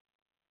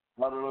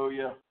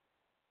 hallelujah,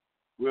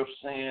 with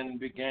sin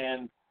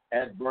began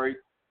at birth.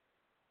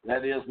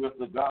 That is, with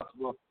the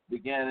gospel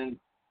beginning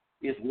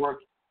its work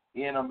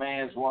in a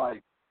man's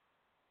life.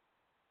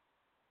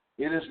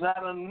 It is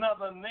not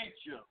another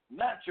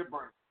natural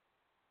birth,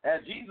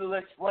 as Jesus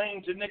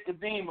explained to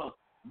Nicodemus,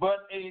 but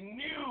a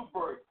new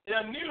birth,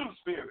 a new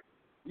spirit.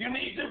 You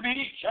need to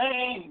be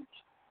changed.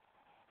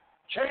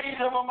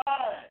 Change of a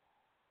mind.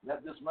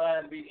 Let this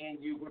mind be in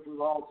you, which was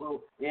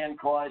also in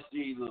Christ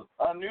Jesus.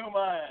 A new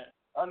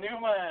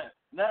mind,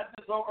 not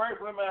this old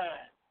earthly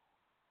mind.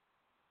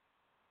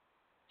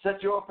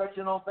 Set your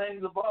affection on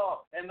things above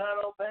and not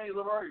on things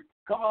of earth.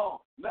 Come on,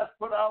 let's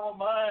put our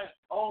mind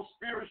on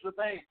spiritual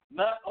things,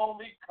 not on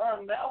these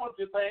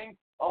carnality things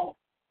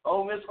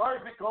on this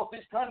earth, because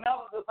this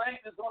carnality thing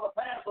is going to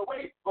pass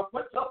away, but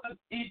put something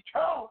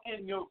eternal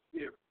in your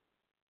spirit.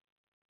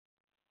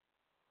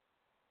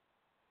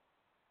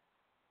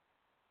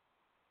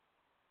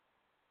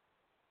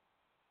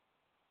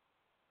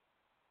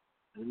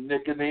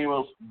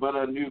 Nicodemus, but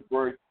a new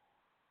birth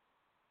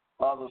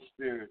of the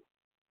Spirit.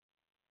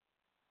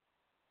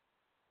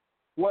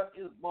 What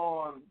is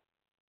born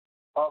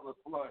of the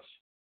flesh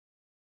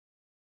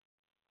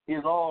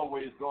is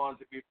always going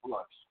to be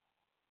flesh.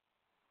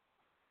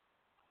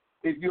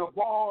 If you're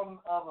born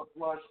of the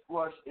flesh,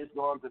 flesh is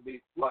going to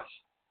be flesh.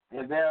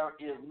 And there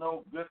is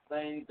no good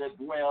thing that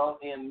dwell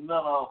in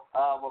none of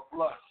our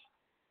flesh.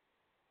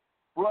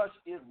 Flesh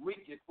is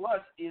wicked.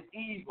 Flesh is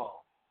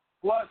evil.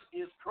 Flesh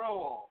is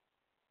cruel.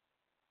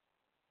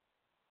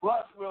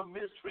 Flesh will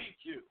mistreat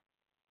you.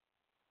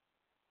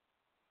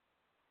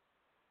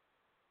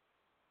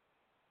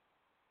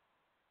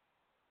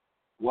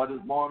 What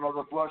is born of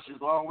the flesh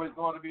is always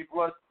going to be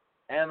flesh,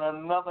 and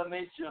another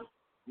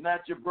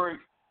natural birth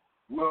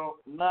will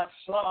not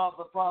solve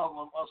the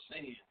problem of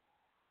sin.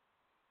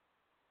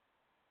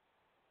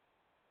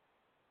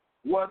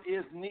 What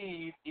is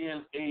need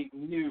is a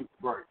new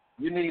birth.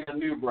 You need a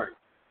new birth.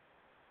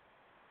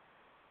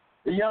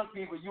 The young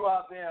people, you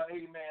out there,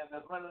 amen,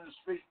 that's running the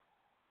street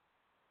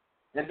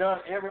and doing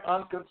every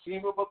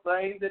unconceivable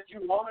thing that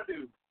you want to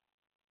do.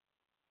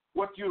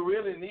 What you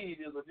really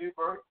need is a new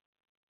birth.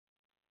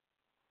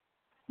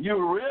 You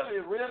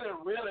really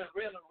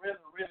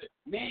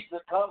need to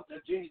come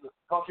to Jesus,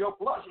 because your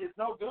flesh is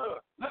no good.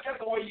 Look at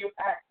the way you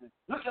acted.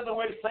 Look at the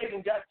way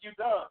Satan got you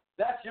done.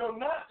 That's your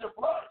natural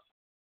flesh.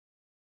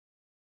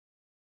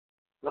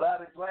 But I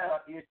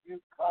declare, if you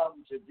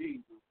come to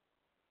Jesus,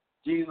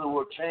 Jesus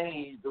will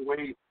change the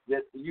way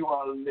that you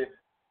are living.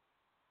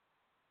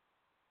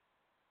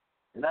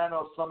 And I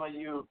know some of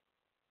you,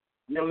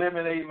 you're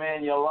living,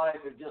 amen, your life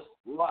is just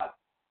rotten.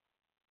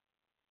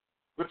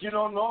 But you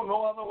don't know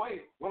no other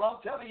way. Well,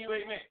 I'm telling you,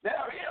 amen,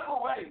 there is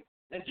a way.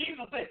 And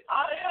Jesus said,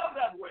 I am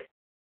that way,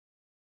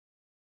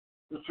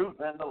 the truth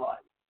and the life.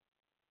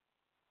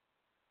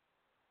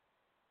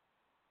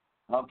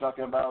 I'm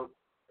talking about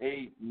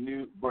a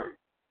new birth.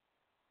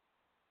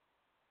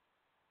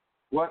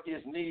 What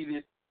is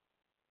needed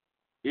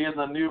is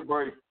a new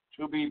birth,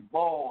 to be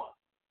born.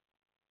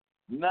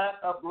 Not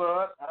of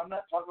blood. I'm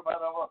not talking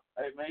about,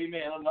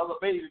 amen, another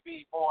baby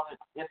being born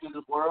into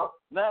this world.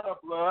 Not of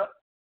blood.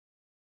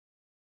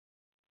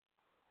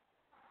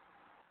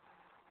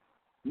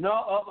 Nor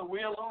of the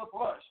will of the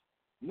flesh.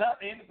 Not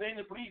anything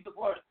to please the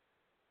flesh.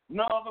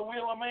 Nor of the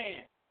will of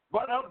man.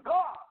 But of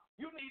God.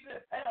 You need to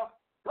have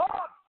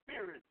God's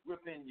Spirit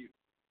within you.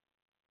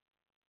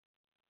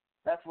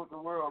 That's what the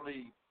world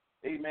needs.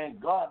 Amen.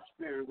 God's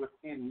Spirit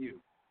within you.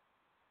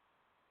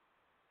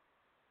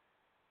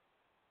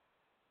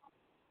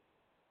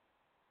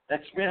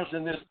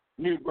 Experiencing this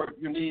new birth,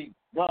 you need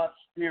God's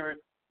Spirit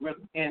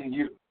within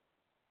you.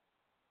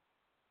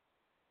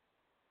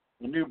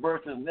 The new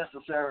birth is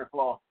necessary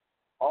for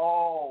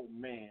all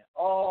men,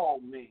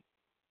 all men.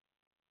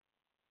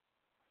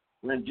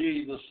 When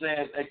Jesus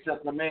said,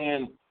 except a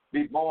man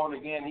be born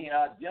again, he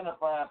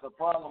identified the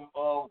problem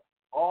of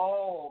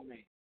all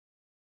men.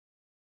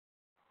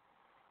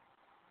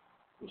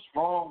 The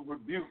strong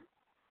rebuke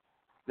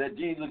that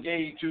Jesus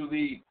gave to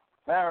the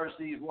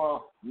Pharisees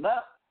was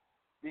not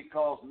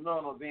because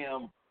none of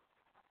them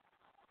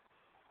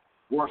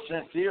were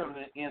sincere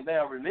in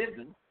their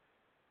religion.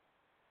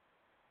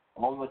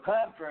 On the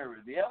contrary,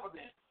 the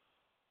evidence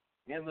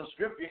in the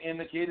scripture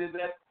indicated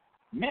that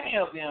many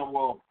of them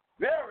were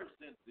very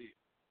sincere.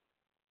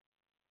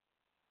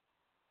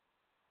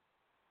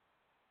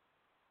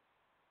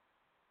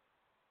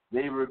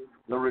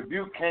 The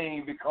rebuke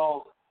came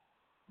because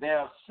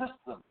their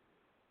system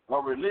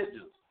of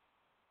religious,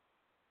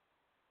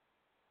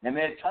 and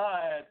they're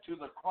tied to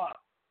the cross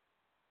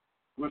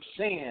with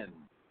sin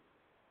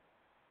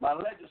by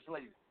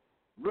legislative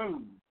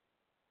rules,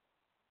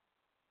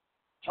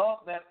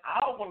 taught that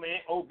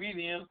outwardly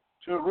obedience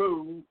to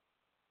rules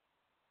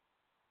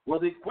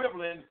was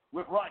equivalent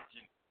with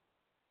righteousness.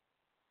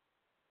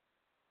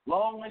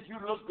 Long as you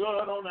look good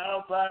on the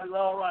outside, it's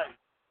all right.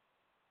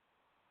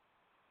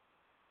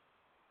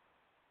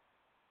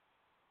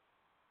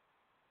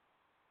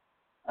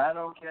 I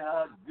don't care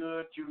how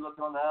good you look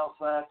on the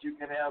outside. You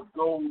can have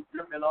gold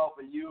dripping off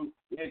of you.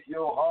 If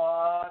your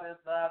heart is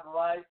not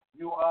right,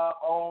 you are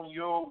on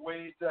your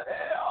way to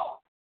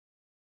hell.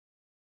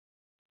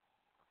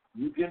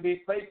 You can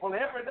be faithful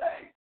every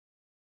day,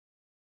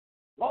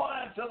 going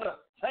to the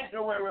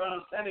sanctuary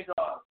of the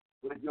synagogue,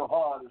 but if your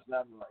heart is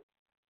not right.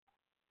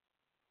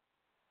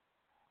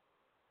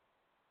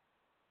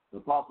 The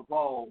Apostle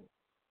Paul,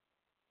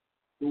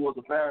 who was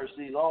a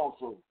Pharisee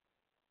also,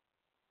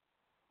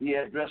 he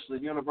addressed the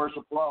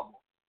universal problem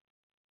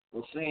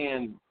of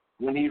sin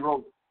when he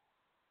wrote,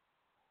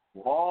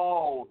 "For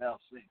all have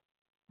sinned,"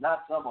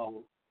 not some of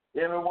them,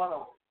 every one of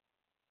them.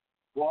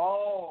 For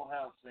all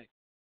have sinned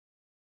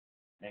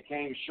and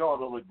came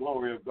short of the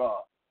glory of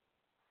God.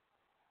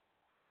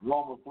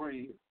 Romans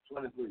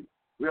 3:23.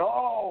 We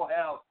all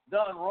have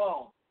done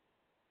wrong.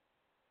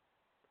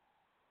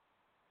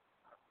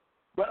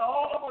 But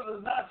all of us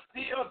is not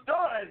still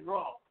doing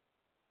wrong.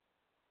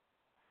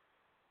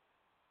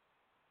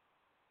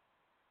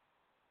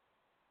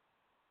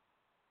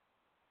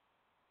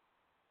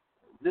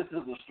 This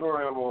is the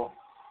story of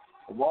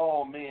of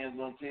all men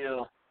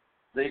until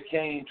they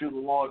came to the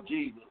Lord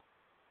Jesus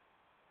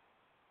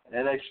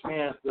and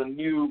experienced the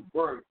new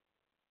birth.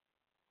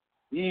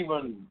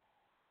 Even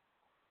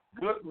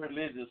good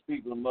religious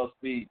people must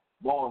be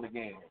born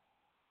again.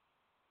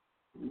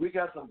 We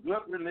got some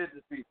good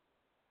religious people,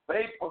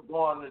 faithful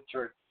going to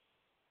church,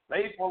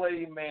 faithful,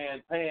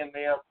 amen, paying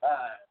their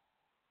tithes,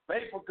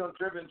 faithful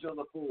contributing to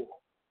the poor.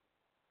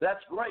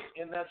 That's great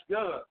and that's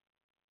good.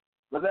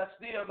 But that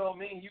still don't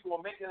mean you're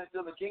going to make it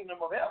into the kingdom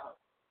of heaven.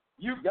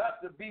 You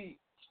got to be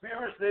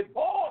spiritually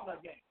born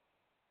again.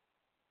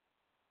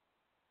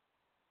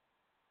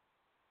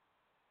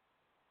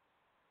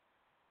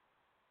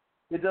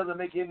 It doesn't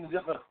make any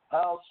difference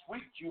how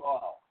sweet you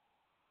are.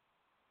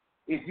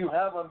 If you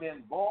haven't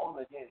been born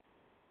again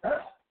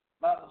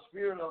by the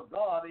Spirit of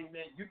God,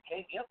 amen, you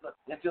can't enter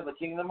into the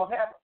kingdom of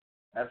heaven.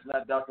 That's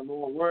not Dr.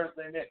 Moore's words,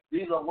 amen.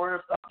 These are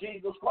words of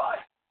Jesus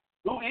Christ,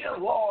 who is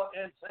Lord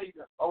and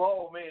Savior of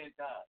all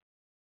mankind.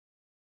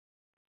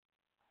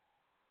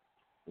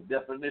 The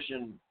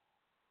definition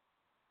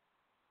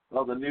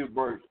of the new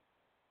birth.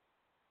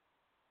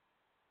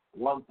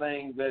 One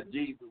thing that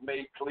Jesus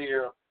made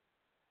clear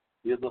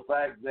is the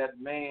fact that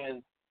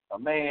a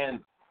man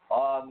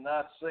are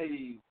not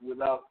saved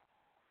without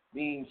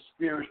being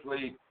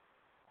spiritually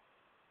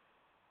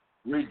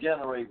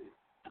regenerated.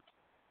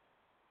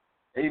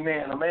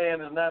 Amen. A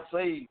man is not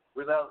saved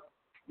without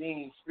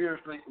being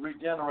spiritually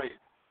regenerated.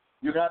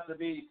 You got to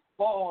be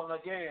born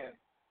again.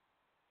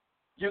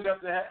 You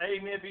got to have,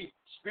 amen, be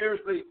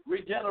spiritually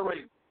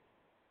regenerated.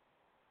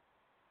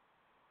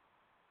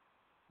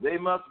 They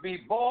must be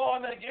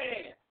born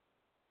again.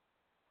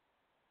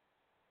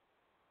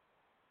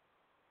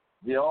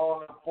 The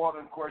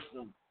all-important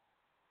question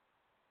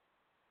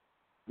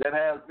that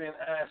has been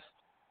asked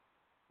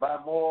by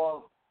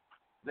more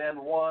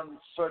than one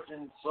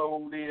searching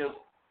soul is,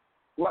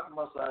 what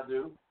must I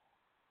do?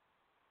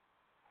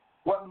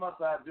 What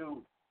must I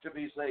do to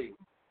be saved?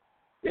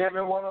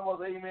 Every one of us,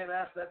 amen,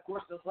 ask that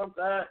question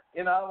sometime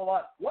in our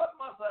life. What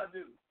must I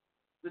do?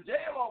 The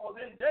jailer was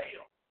in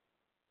jail.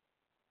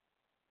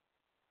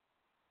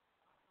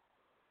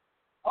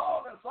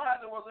 Paul and Silas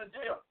was in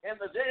jail, and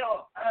the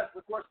jailer asked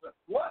the question,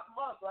 what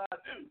must I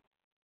do?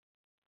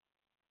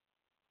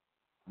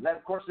 And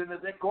that question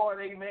is in court,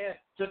 amen.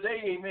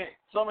 Today, amen.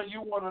 Some of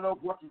you want to know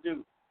what to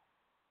do.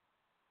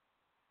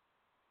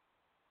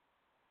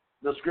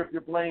 The scripture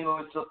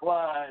plainly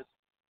supplies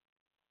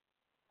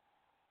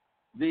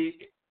the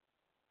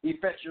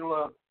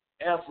effectual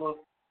answer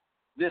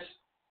this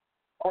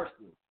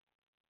question.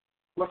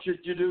 What should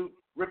you do?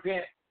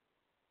 Repent.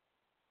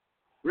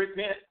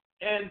 Repent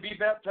and be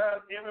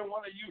baptized, every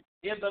one of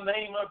you, in the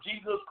name of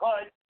Jesus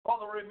Christ for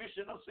the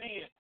remission of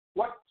sin.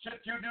 What should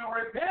you do?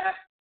 Repent.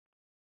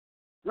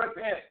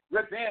 Repent.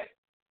 Repent.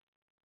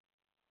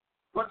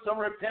 Put some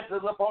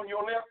repentance upon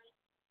your lips.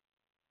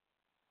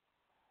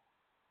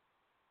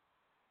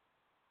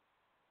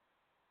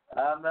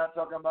 I'm not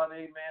talking about,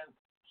 amen,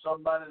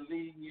 somebody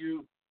leading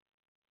you,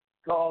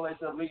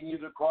 leading you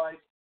to Christ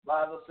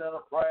by the set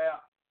of prayer.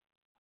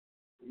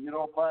 You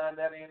don't find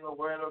that in the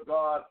Word of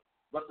God,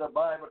 but the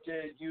Bible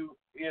tells you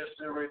is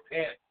to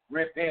repent.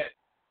 Repent.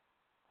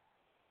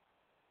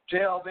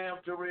 Tell them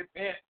to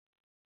repent.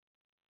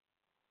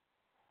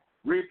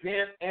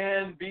 Repent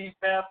and be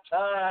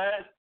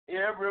baptized,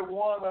 every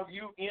one of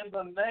you, in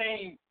the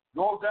name.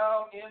 Go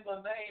down in the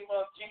name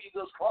of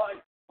Jesus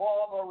Christ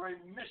for the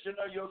remission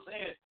of your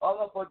sin, or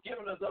the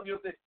forgiveness of your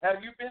sin.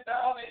 Have you been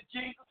down in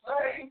Jesus'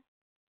 name?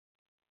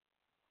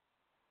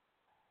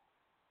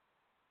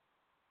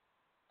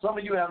 Some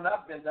of you have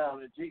not been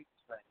down in Jesus'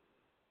 name.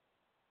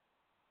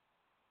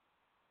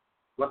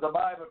 But the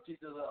Bible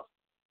teaches us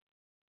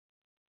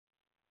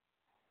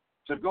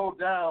to go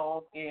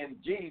down in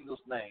Jesus'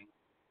 name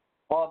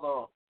for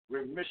the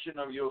remission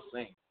of your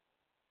sin.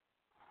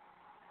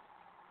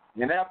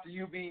 And after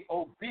you be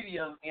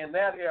obedient in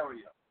that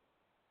area,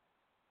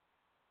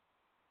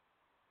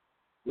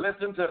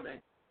 listen to me.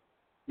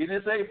 He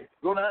didn't say,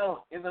 go down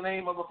in the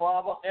name of the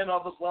Father and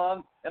of the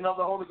Son and of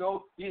the Holy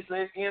Ghost. He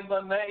said, in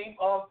the name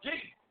of Jesus.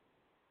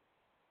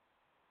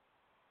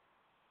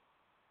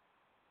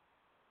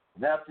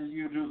 And after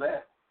you do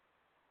that,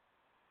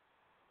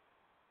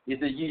 he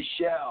said, ye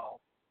shall,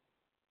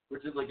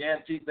 which is a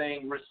guaranteed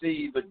thing,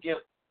 receive the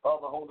gift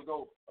of the Holy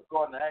Ghost,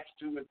 according to Acts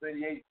 2 and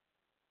 38.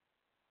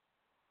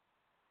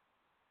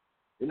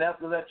 And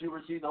after that you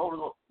receive the Holy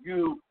Ghost,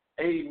 you,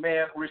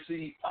 amen,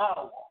 receive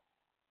power.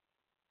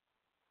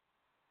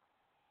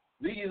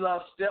 These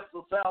are steps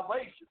of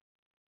salvation.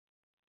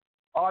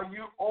 Are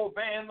you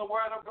obeying the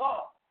word of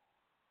God?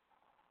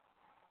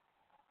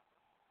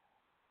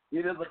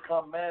 It is a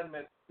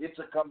commandment. It's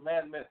a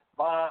commandment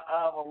by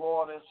our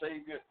Lord and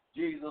Savior,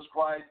 Jesus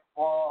Christ,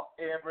 for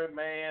every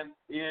man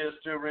is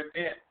to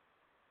repent.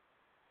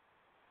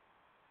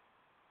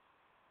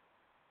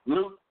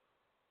 Luke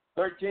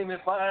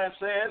 13:5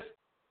 says,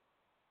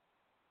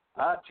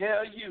 I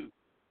tell you,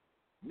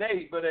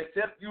 nay, but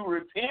except you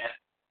repent,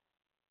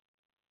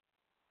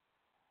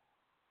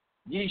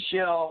 ye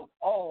shall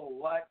all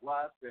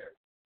likewise perish.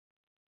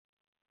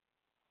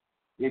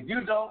 If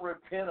you don't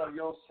repent of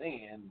your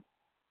sin,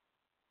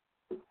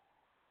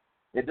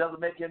 it doesn't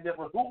make any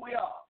difference who we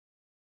are,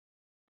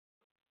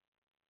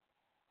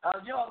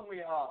 how young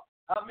we are,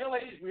 how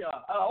middle-aged we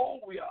are, how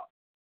old we are.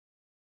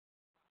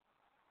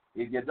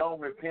 If you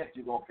don't repent,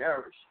 you're going to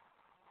perish.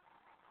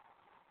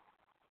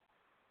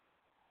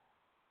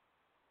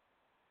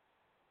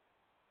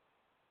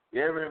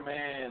 Every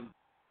man,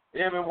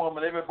 every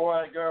woman, every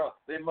boy and girl,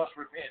 they must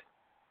repent.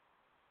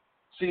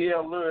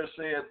 C.L. Lewis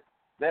said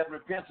that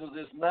repentance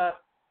is not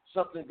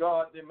something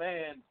God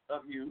demands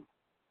of you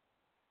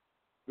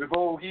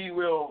before he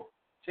will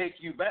take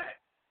you back.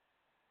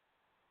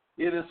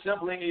 It is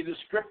simply a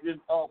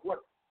description of what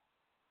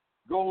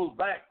goes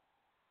back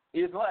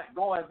is like.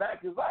 Going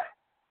back is like.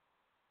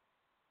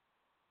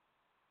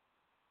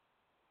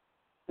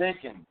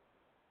 Thinking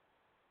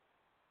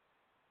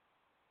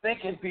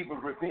people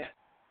repent.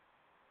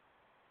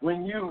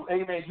 When you,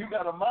 amen, you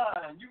got a mind.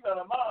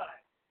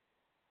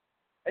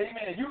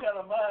 Amen, you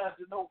got a mind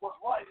to know what's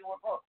right and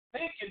what's wrong.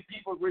 Thinking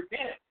people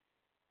repent.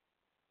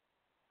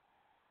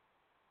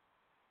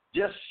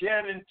 Just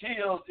shedding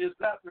tears is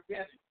not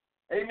repenting.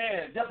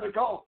 Amen. Just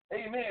because,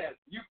 amen,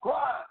 you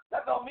cry,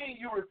 that don't mean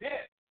you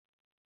repent.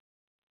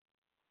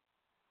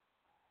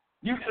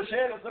 You just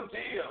shedding some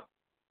tears.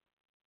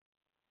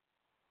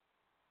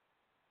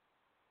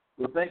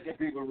 But thinking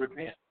people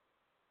repent.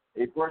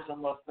 A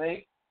person must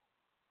think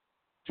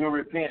to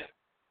repent.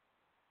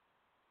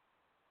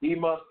 He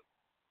must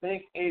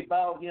think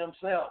about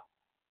himself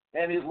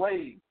and his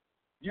ways.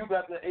 You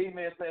got to,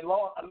 amen, say,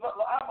 Lord, I'm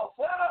a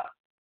sinner.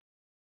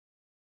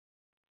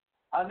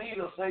 I need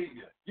a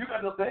Savior. You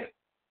got to think.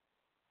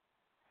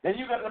 And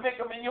you got to make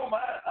them in your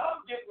mind.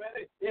 I'm getting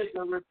ready is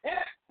to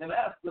repent and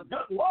ask the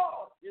good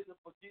Lord is to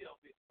forgive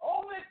me.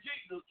 Only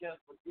Jesus can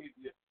forgive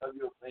you of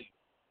your sins.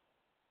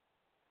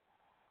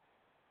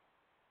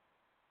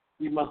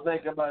 He must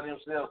think about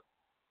himself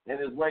and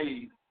his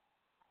ways.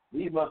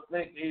 He must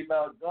think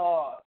about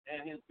God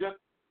and his goodness.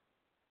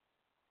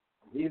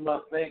 He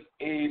must think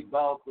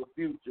about the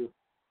future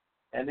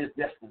and his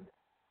destiny.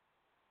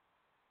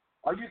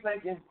 Are you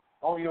thinking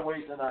on your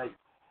way tonight?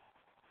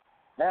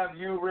 Have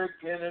you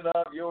repented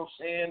of your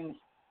sins?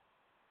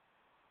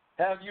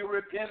 Have you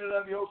repented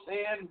of your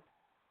sins?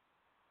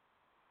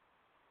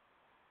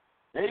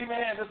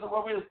 Amen. This is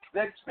what we're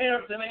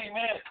experiencing.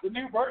 Amen. The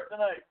new birth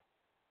tonight.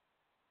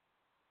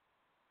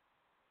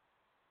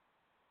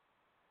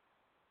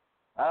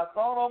 I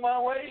thought on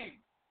my way.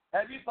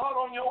 Have you thought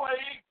on your way?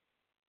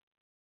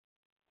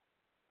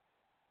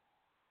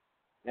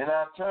 And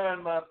I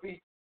turned my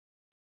feet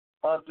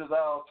unto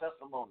thy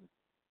testimony.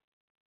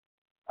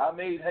 I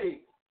made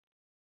haste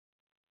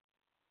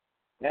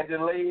and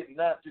delayed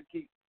not to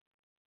keep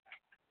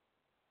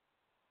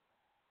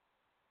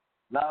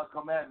thy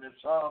commandments.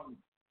 Psalm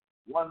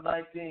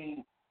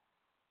 119,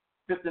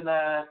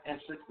 59,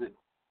 and 60.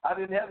 I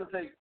didn't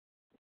hesitate.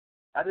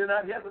 I did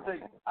not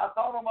hesitate. I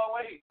thought on my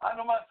way. I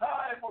know my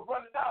time was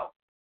running out.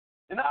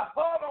 And I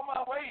thought on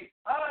my way.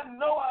 I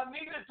know I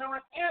needed to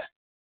repent.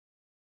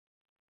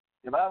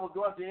 If I was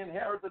going to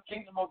inherit the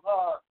kingdom of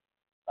God,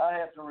 I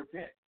had to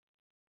repent.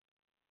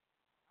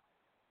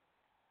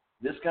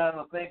 This kind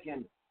of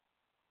thinking,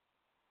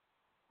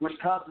 which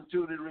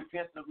constituted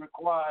repentance,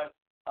 requires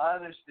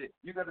honesty.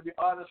 You got to be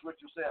honest with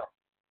yourself.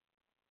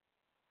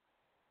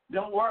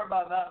 Don't worry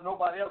about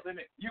nobody else.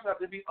 Amen. You got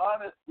to be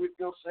honest with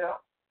yourself.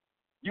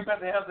 You got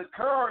to have the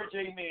courage,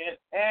 amen,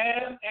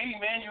 and,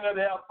 amen, you got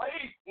to have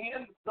faith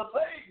in the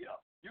Savior.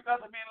 You got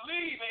to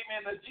believe,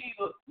 amen, that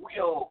Jesus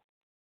will,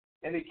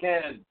 and he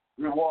can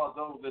reward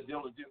those that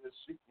diligently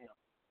seek him.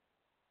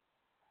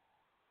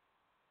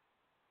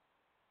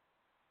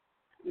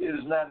 It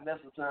is not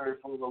necessary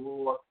for the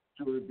Lord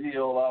to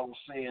reveal our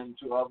sin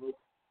to others,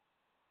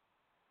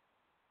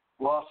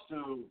 for us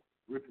to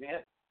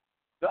repent.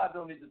 God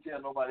don't need to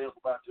tell nobody else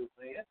about your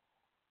sin.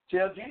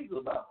 Tell Jesus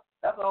about it.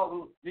 That's all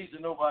who needs to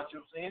know about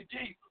your sin,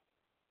 Jesus.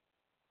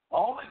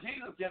 Only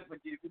Jesus can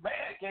forgive you. Man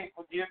can't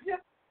forgive you.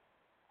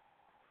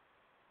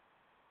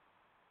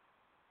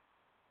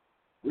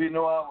 We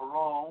know our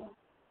wrong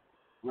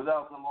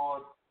without the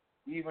Lord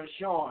even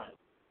showing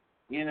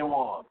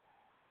anyone.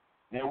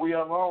 And we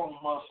alone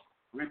must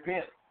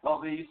repent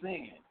of these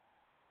things.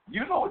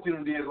 You know what you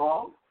did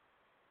wrong.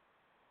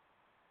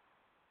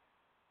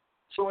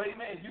 So,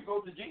 amen, you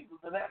go to Jesus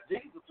and ask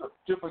Jesus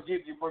to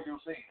forgive you for your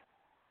sins.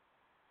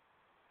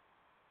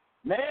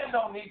 Man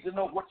don't need to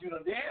know what you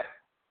done did,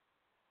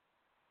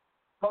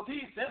 because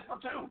he's sinful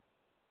too.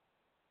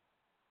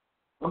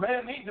 The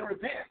man needs to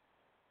repent.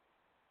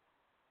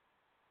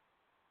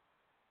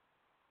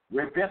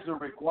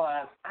 Repentance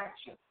requires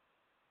action.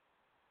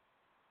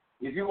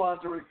 If you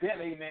want to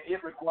repent, amen,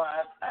 it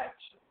requires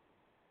action.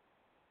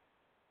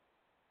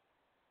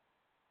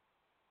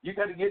 You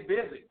got to get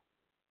busy.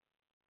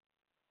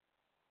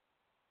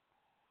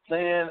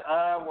 Saying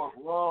I was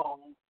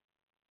wrong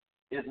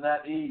is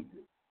not easy.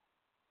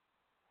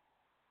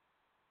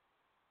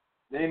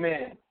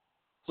 Amen.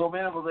 So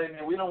many of us,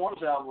 amen, we don't want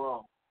to say I'm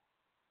wrong.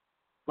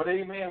 But,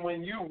 amen,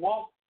 when you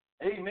want,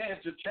 amen,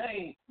 to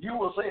change, you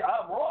will say,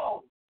 I'm wrong.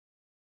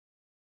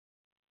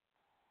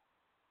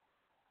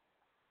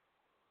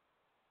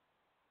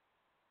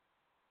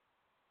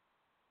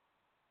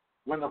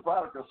 when the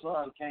prodigal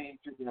son came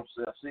to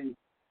himself. See,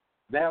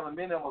 there are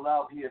many of us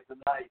out here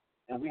tonight,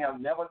 and we have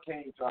never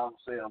came to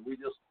ourselves. We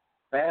just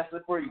fast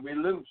and free. We're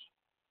loose.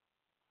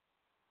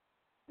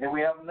 And we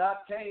have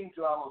not came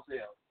to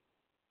ourselves.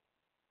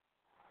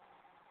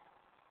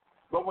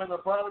 But when the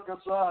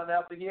prodigal son,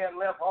 after he had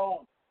left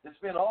home and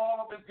spent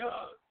all of his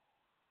goods,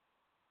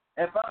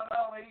 and found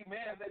out,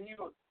 amen, that he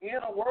was in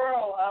a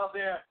world out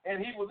there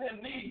and he was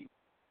in need,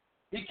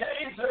 he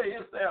came to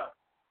himself.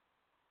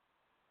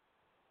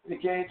 He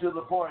came to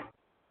the point,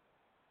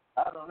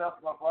 I done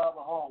left my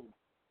father home.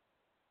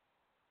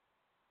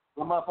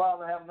 But my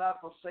father have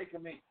not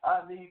forsaken me. I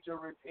need to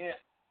repent.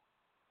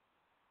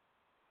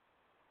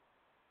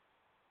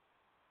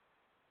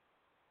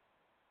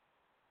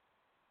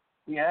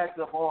 He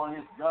acted upon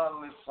his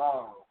godly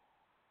sorrow.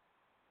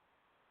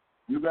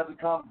 You got to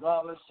come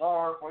godly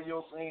sorrow for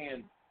your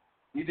sin.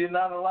 He did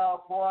not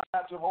allow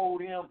pride to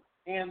hold him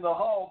in the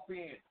hog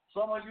pen.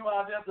 Some of you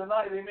out there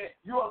tonight, amen,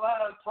 you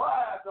allowed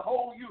pride to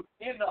hold you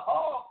in the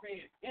hog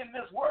pen. In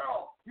this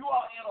world, you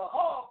are in a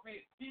hog pen,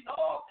 eating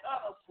all kind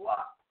of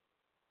slop.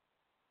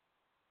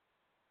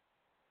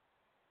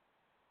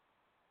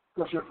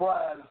 Because your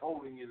pride is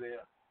holding you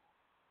there.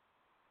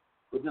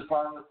 But this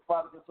prodigal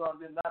son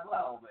did not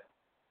allow that.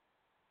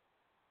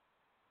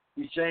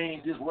 He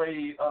changed his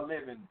way of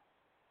living,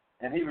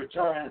 and he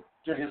returned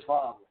to his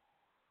father.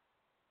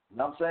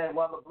 And I'm saying,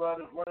 while the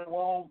blood is running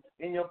warm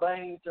in your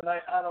veins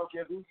tonight, I don't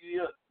care who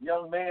you are,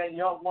 young man,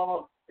 young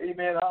woman,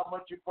 amen, how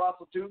much you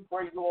prostitute,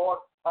 praise the Lord,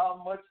 how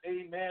much,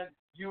 amen,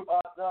 you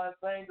are done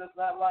things that's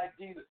not like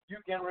Jesus. You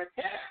can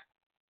repent.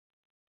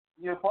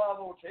 Your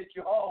father will take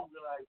you home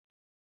tonight.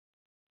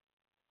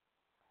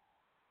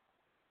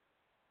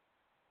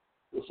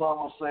 The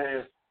psalmist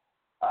says,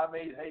 I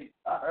made haste.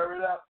 I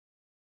hurried up.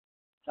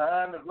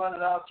 Time is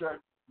running out,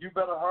 church. You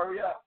better hurry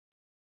up.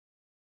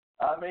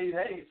 I made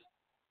haste.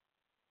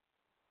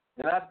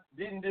 And I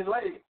didn't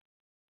delay.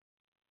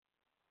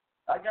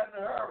 I got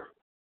in a hurry.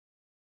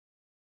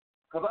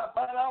 Because I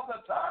found out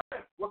the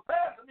time was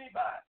passing me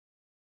by.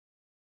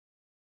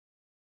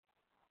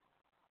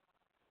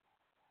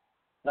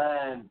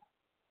 Time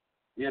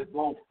is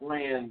both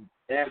friend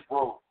and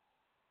foe.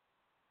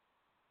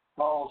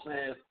 Paul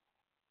says,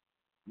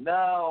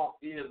 now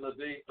is the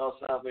day of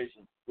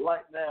salvation.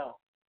 Like now.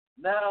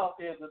 Now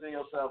is the day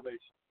of salvation.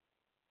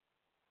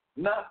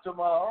 Not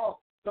tomorrow.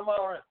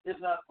 Tomorrow is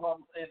not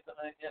promised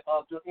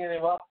to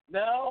anyone.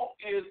 Now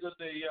is the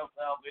day of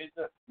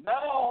salvation.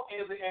 Now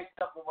is the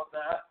acceptable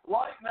time.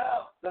 Right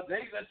now, the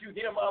day that you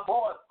hear my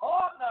voice,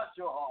 harden not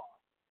your heart.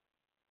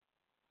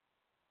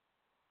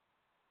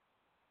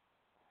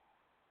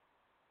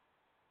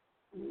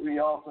 We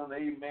often,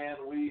 amen,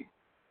 we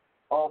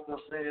often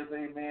says,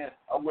 amen,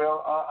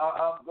 well,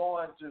 I'm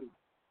going to.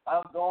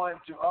 I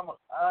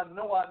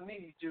know I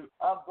need to.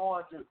 I'm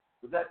going to.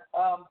 That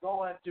I'm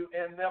going to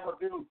and never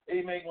do.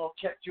 Amen. Gonna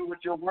catch you with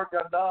your work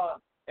undone.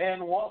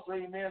 And once,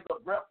 amen, the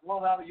breath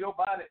blown out of your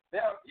body,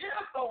 there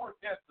is no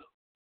repentance.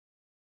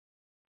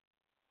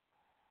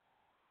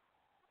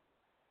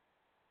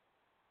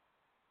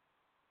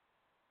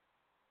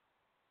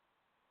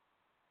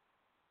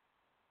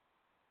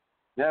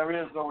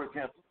 There is no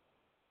repentance.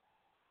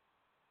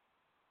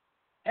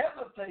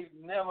 Hesitate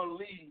never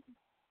leads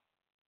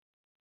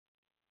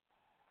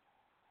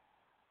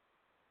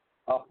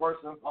a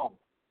person home.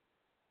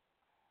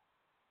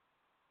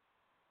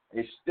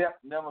 A step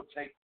never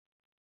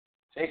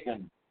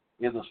taken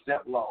is a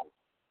step lost.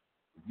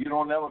 If you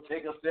don't ever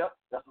take a step,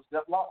 that's a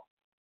step lost.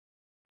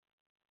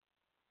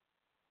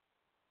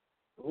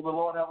 Will the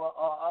Lord have an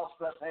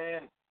outstretched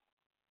hand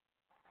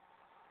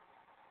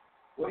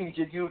for each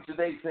of you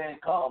today saying,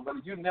 come. But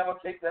if you never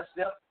take that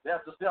step,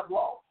 that's a step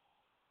lost.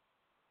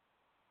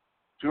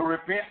 To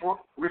repent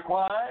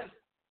requires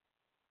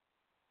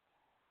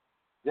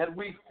that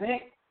we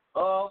think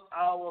of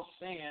our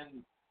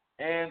sin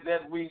and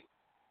that we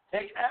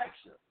take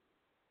action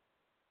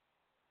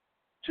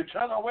to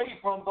turn away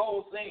from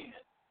those sins.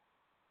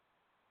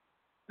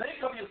 Think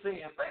of your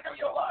sin. Think of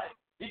your life.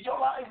 Did your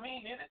life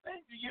mean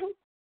anything to you?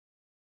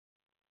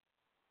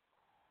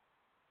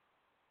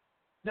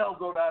 Don't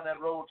go down that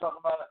road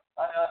talking about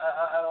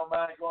I don't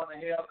mind going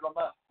to hell because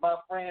my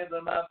friends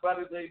and my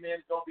brothers,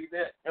 amen, is going to be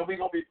there and we're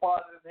going to be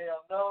part of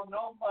hell.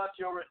 No, my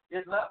children,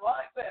 it's not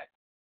like that.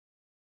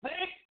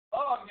 Think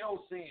of your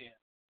sin.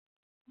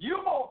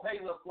 You won't pay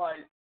the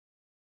price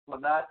for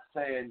not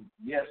saying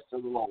yes to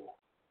the Lord.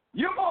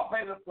 You won't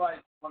pay the price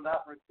for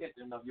not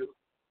repenting of you.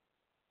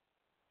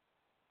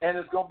 And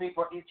it's going to be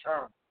for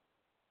eternity.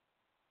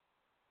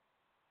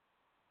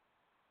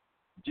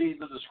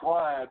 Jesus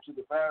described to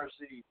the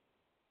Pharisees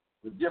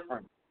the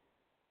difference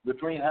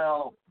between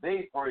how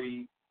they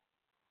prayed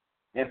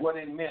and what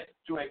it meant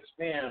to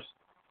experience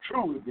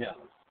true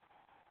repentance.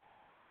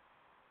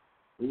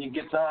 When you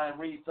get time,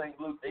 read St.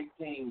 Luke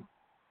 18,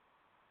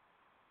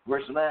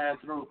 verse 9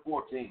 through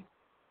 14.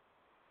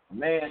 A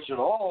man should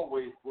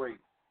always pray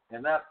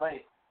and not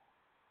faint.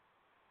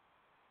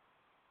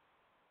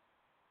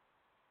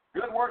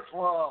 Good works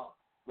for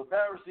the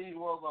Pharisees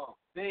was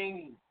a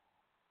thing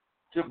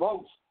to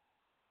boast.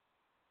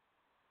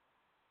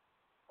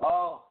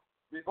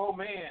 before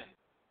men,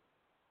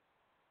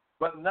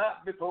 but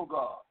not before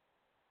God.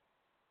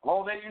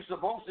 Oh, they used to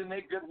boast in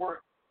their good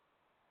work.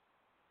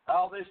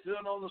 How they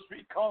stood on the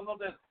street corners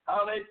and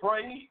how they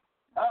prayed,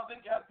 how they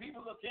got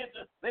people's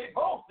attention. They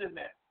boasted in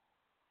that.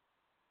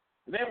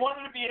 They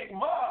wanted to be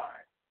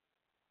admired.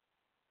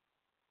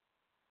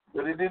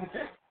 But it didn't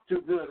fit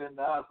too good in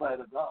the eyesight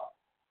of God.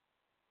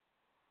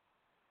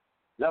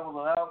 That was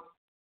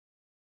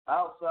an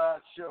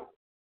outside show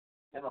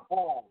in a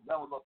form. That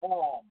was a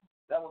form.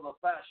 That was a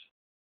fashion.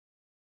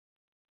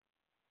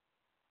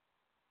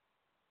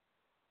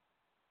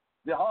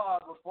 The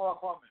heart was far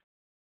from it.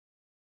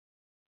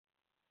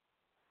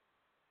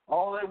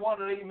 All they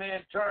wanted,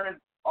 amen, turned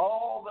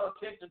all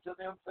the attention to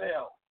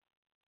themselves.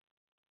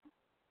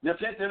 The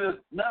attention is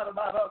not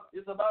about us,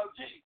 it's about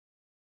Jesus.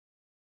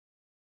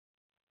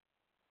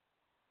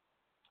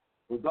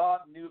 But God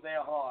knew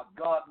their heart.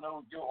 God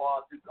knows your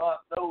heart. God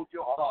knows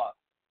your heart.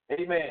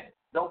 Amen.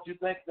 Don't you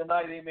think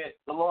tonight, amen,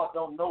 the Lord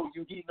don't know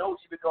you. He knows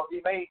you because he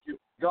made you.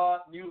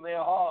 God knew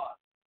their heart,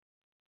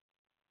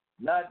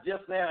 not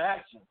just their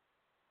actions.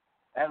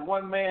 As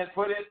one man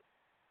put it,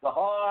 the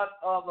heart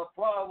of the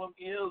problem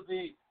is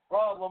the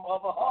problem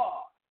of the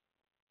heart.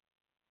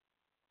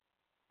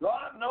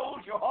 God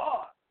knows your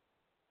heart.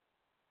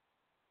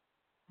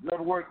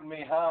 Good work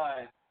may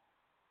hide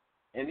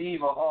an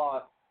evil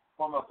heart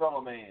from a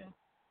fellow man.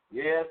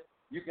 Yes,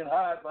 you can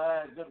hide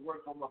behind good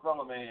work from a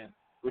fellow man,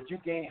 but you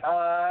can't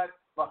hide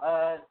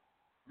behind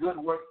good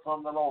work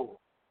from the Lord.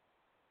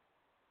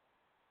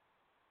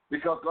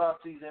 Because God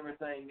sees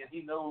everything and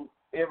he knows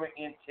every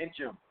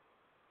intention.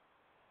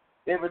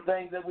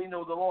 Everything that we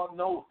know, the Lord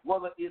knows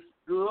whether it's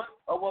good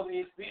or whether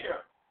it's fear.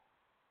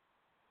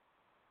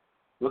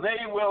 But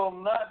they will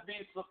not be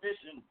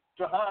sufficient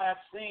to hide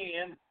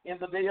sin in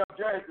the day of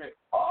judgment.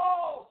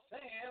 All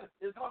sin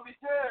is going to be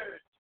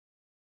judged.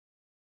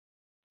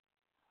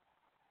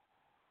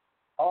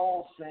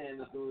 All sin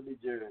is going to be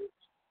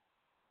judged.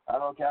 I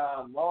don't care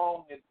how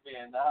long it's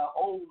been, how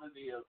old it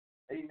is.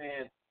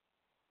 Amen.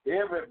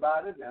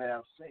 Everybody that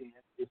has sin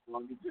is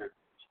going to be judged.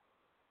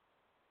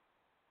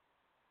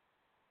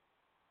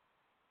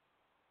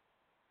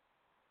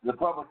 The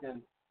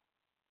publican,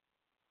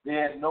 they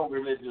had no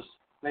religious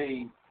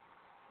faith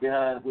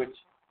behind which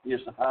he is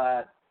to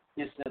hide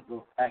his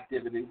sinful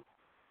activity.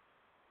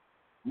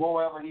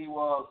 Moreover,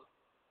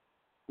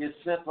 his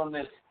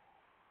sinfulness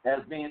has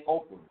been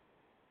open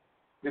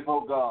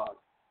before God.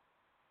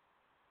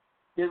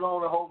 His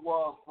only hope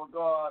was for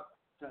God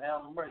to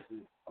have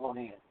mercy on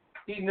him.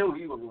 He knew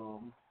he was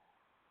wrong.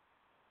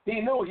 He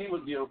knew he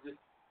was guilty.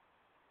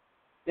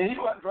 And he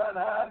wasn't trying to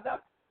hide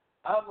nothing.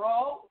 I'm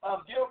wrong,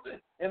 I'm guilty,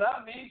 and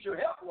I need your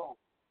help, Lord.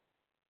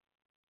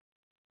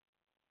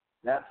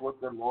 That's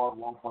what the Lord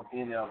wants from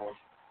any of us.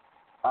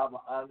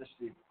 Our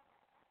honesty,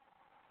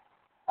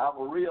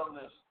 our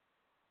realness,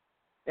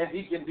 and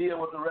he can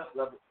deal with the rest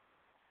of it.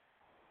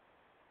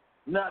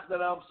 Not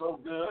that I'm so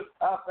good.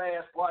 I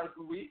fast twice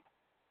a week.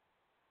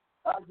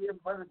 I give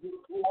money to the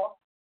poor.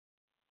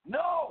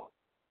 No,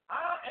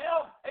 I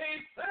am a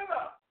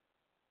sinner.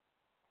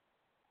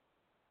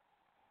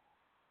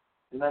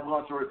 And I'm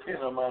going to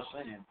repent of my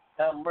sin.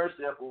 Have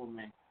mercy upon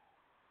me.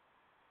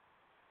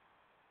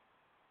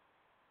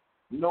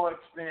 No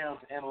experience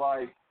in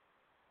life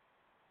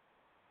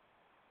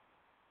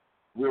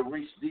will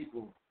reach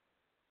deeper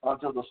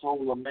unto the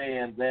soul of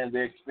man than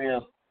the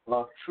experience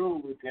of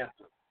true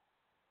repentance.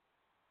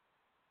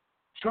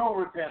 True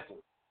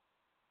repentance.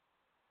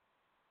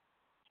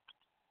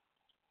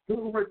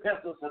 True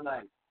repentance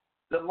tonight.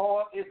 The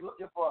Lord is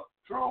looking for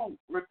true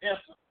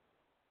repentance.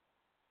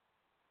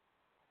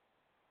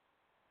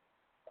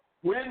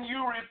 When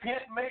you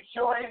repent, make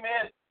sure,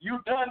 amen,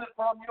 you've done it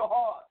from your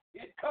heart.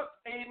 It cuts,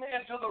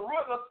 amen, to the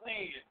root of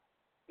sin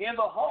in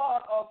the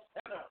heart of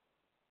sinners.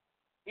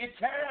 It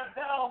tears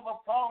down the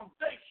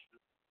foundation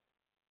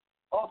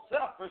of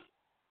selfish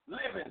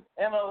living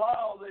and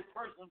allows a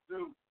person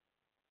to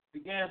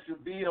begin to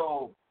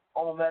build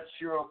on that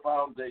sure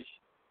foundation.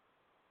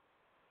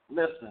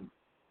 Listen,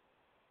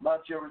 my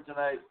children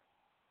tonight,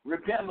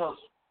 repentance,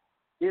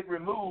 it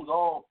removes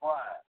all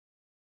pride.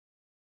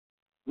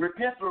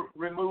 Repentance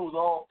removes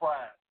all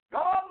pride.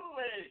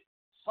 Godly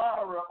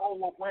sorrow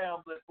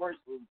overwhelms a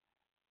person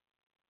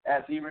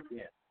as he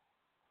repents.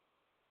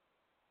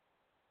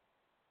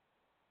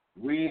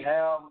 We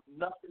have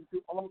nothing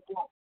to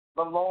offer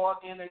the Lord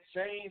in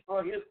exchange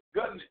for his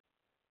goodness.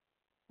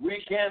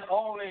 We can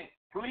only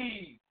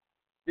plead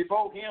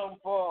before him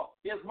for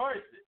his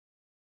mercy.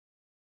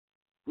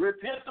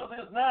 Repentance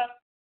is not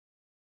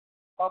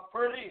a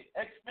pretty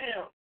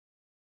experience,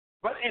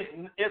 but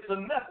it's a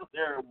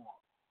necessary one.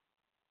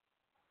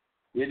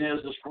 It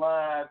is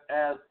described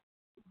as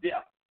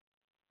death.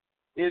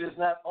 It is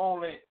not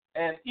only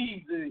an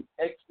easy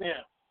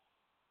experience,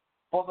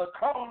 for the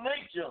carnal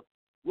nature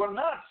will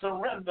not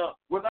surrender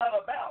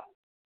without a battle.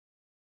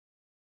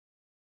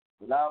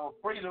 But our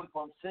freedom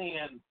from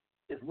sin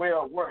is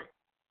well worth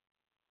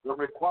the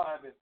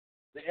requirement,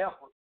 the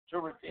effort to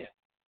repent.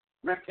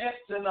 Repent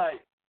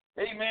tonight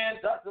Amen.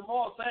 Dr.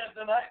 Moore saying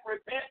tonight,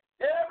 repent,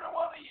 every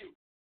one of you.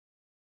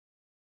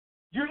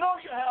 You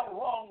know you have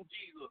wronged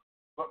Jesus,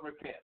 but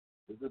repent.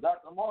 This is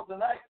Dr. Moore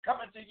tonight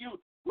coming to you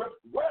with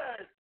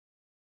words,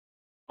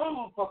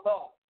 food for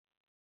thought.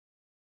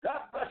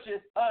 God bless you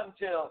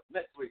until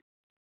next week.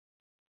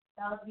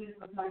 That was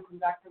beautiful coming from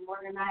Dr.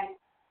 Moore tonight.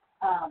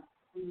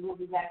 We will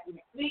be back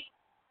next week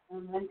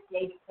on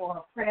Wednesday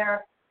for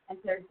prayer and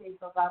Thursday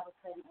for Bible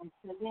study.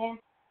 Until then,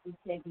 we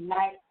say good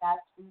night,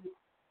 Godspeed,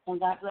 and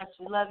God bless.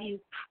 We love you.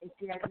 If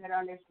you are here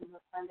on this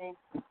Sunday,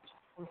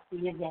 we'll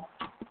see you again.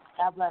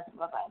 God bless.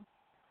 Bye-bye.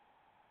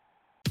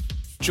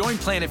 Join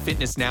Planet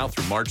Fitness now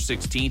through March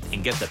 16th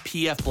and get the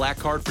PF Black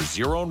Card for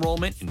zero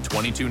enrollment and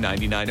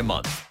 $22.99 a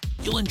month.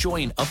 You'll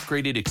enjoy an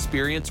upgraded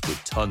experience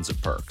with tons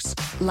of perks.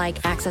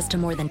 Like access to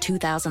more than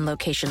 2,000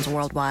 locations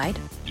worldwide?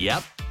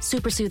 Yep.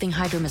 Super soothing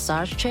hydro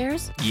massage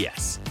chairs?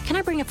 Yes. Can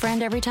I bring a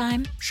friend every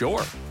time?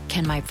 Sure.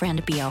 Can my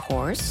friend be a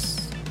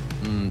horse?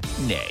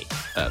 Nay.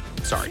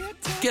 Sorry.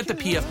 Get the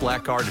PF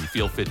Black Card and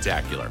feel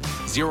fit-tacular.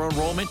 Zero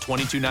enrollment,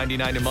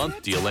 $22.99 a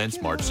month. Deal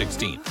ends March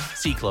 16th.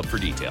 See Club for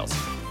details.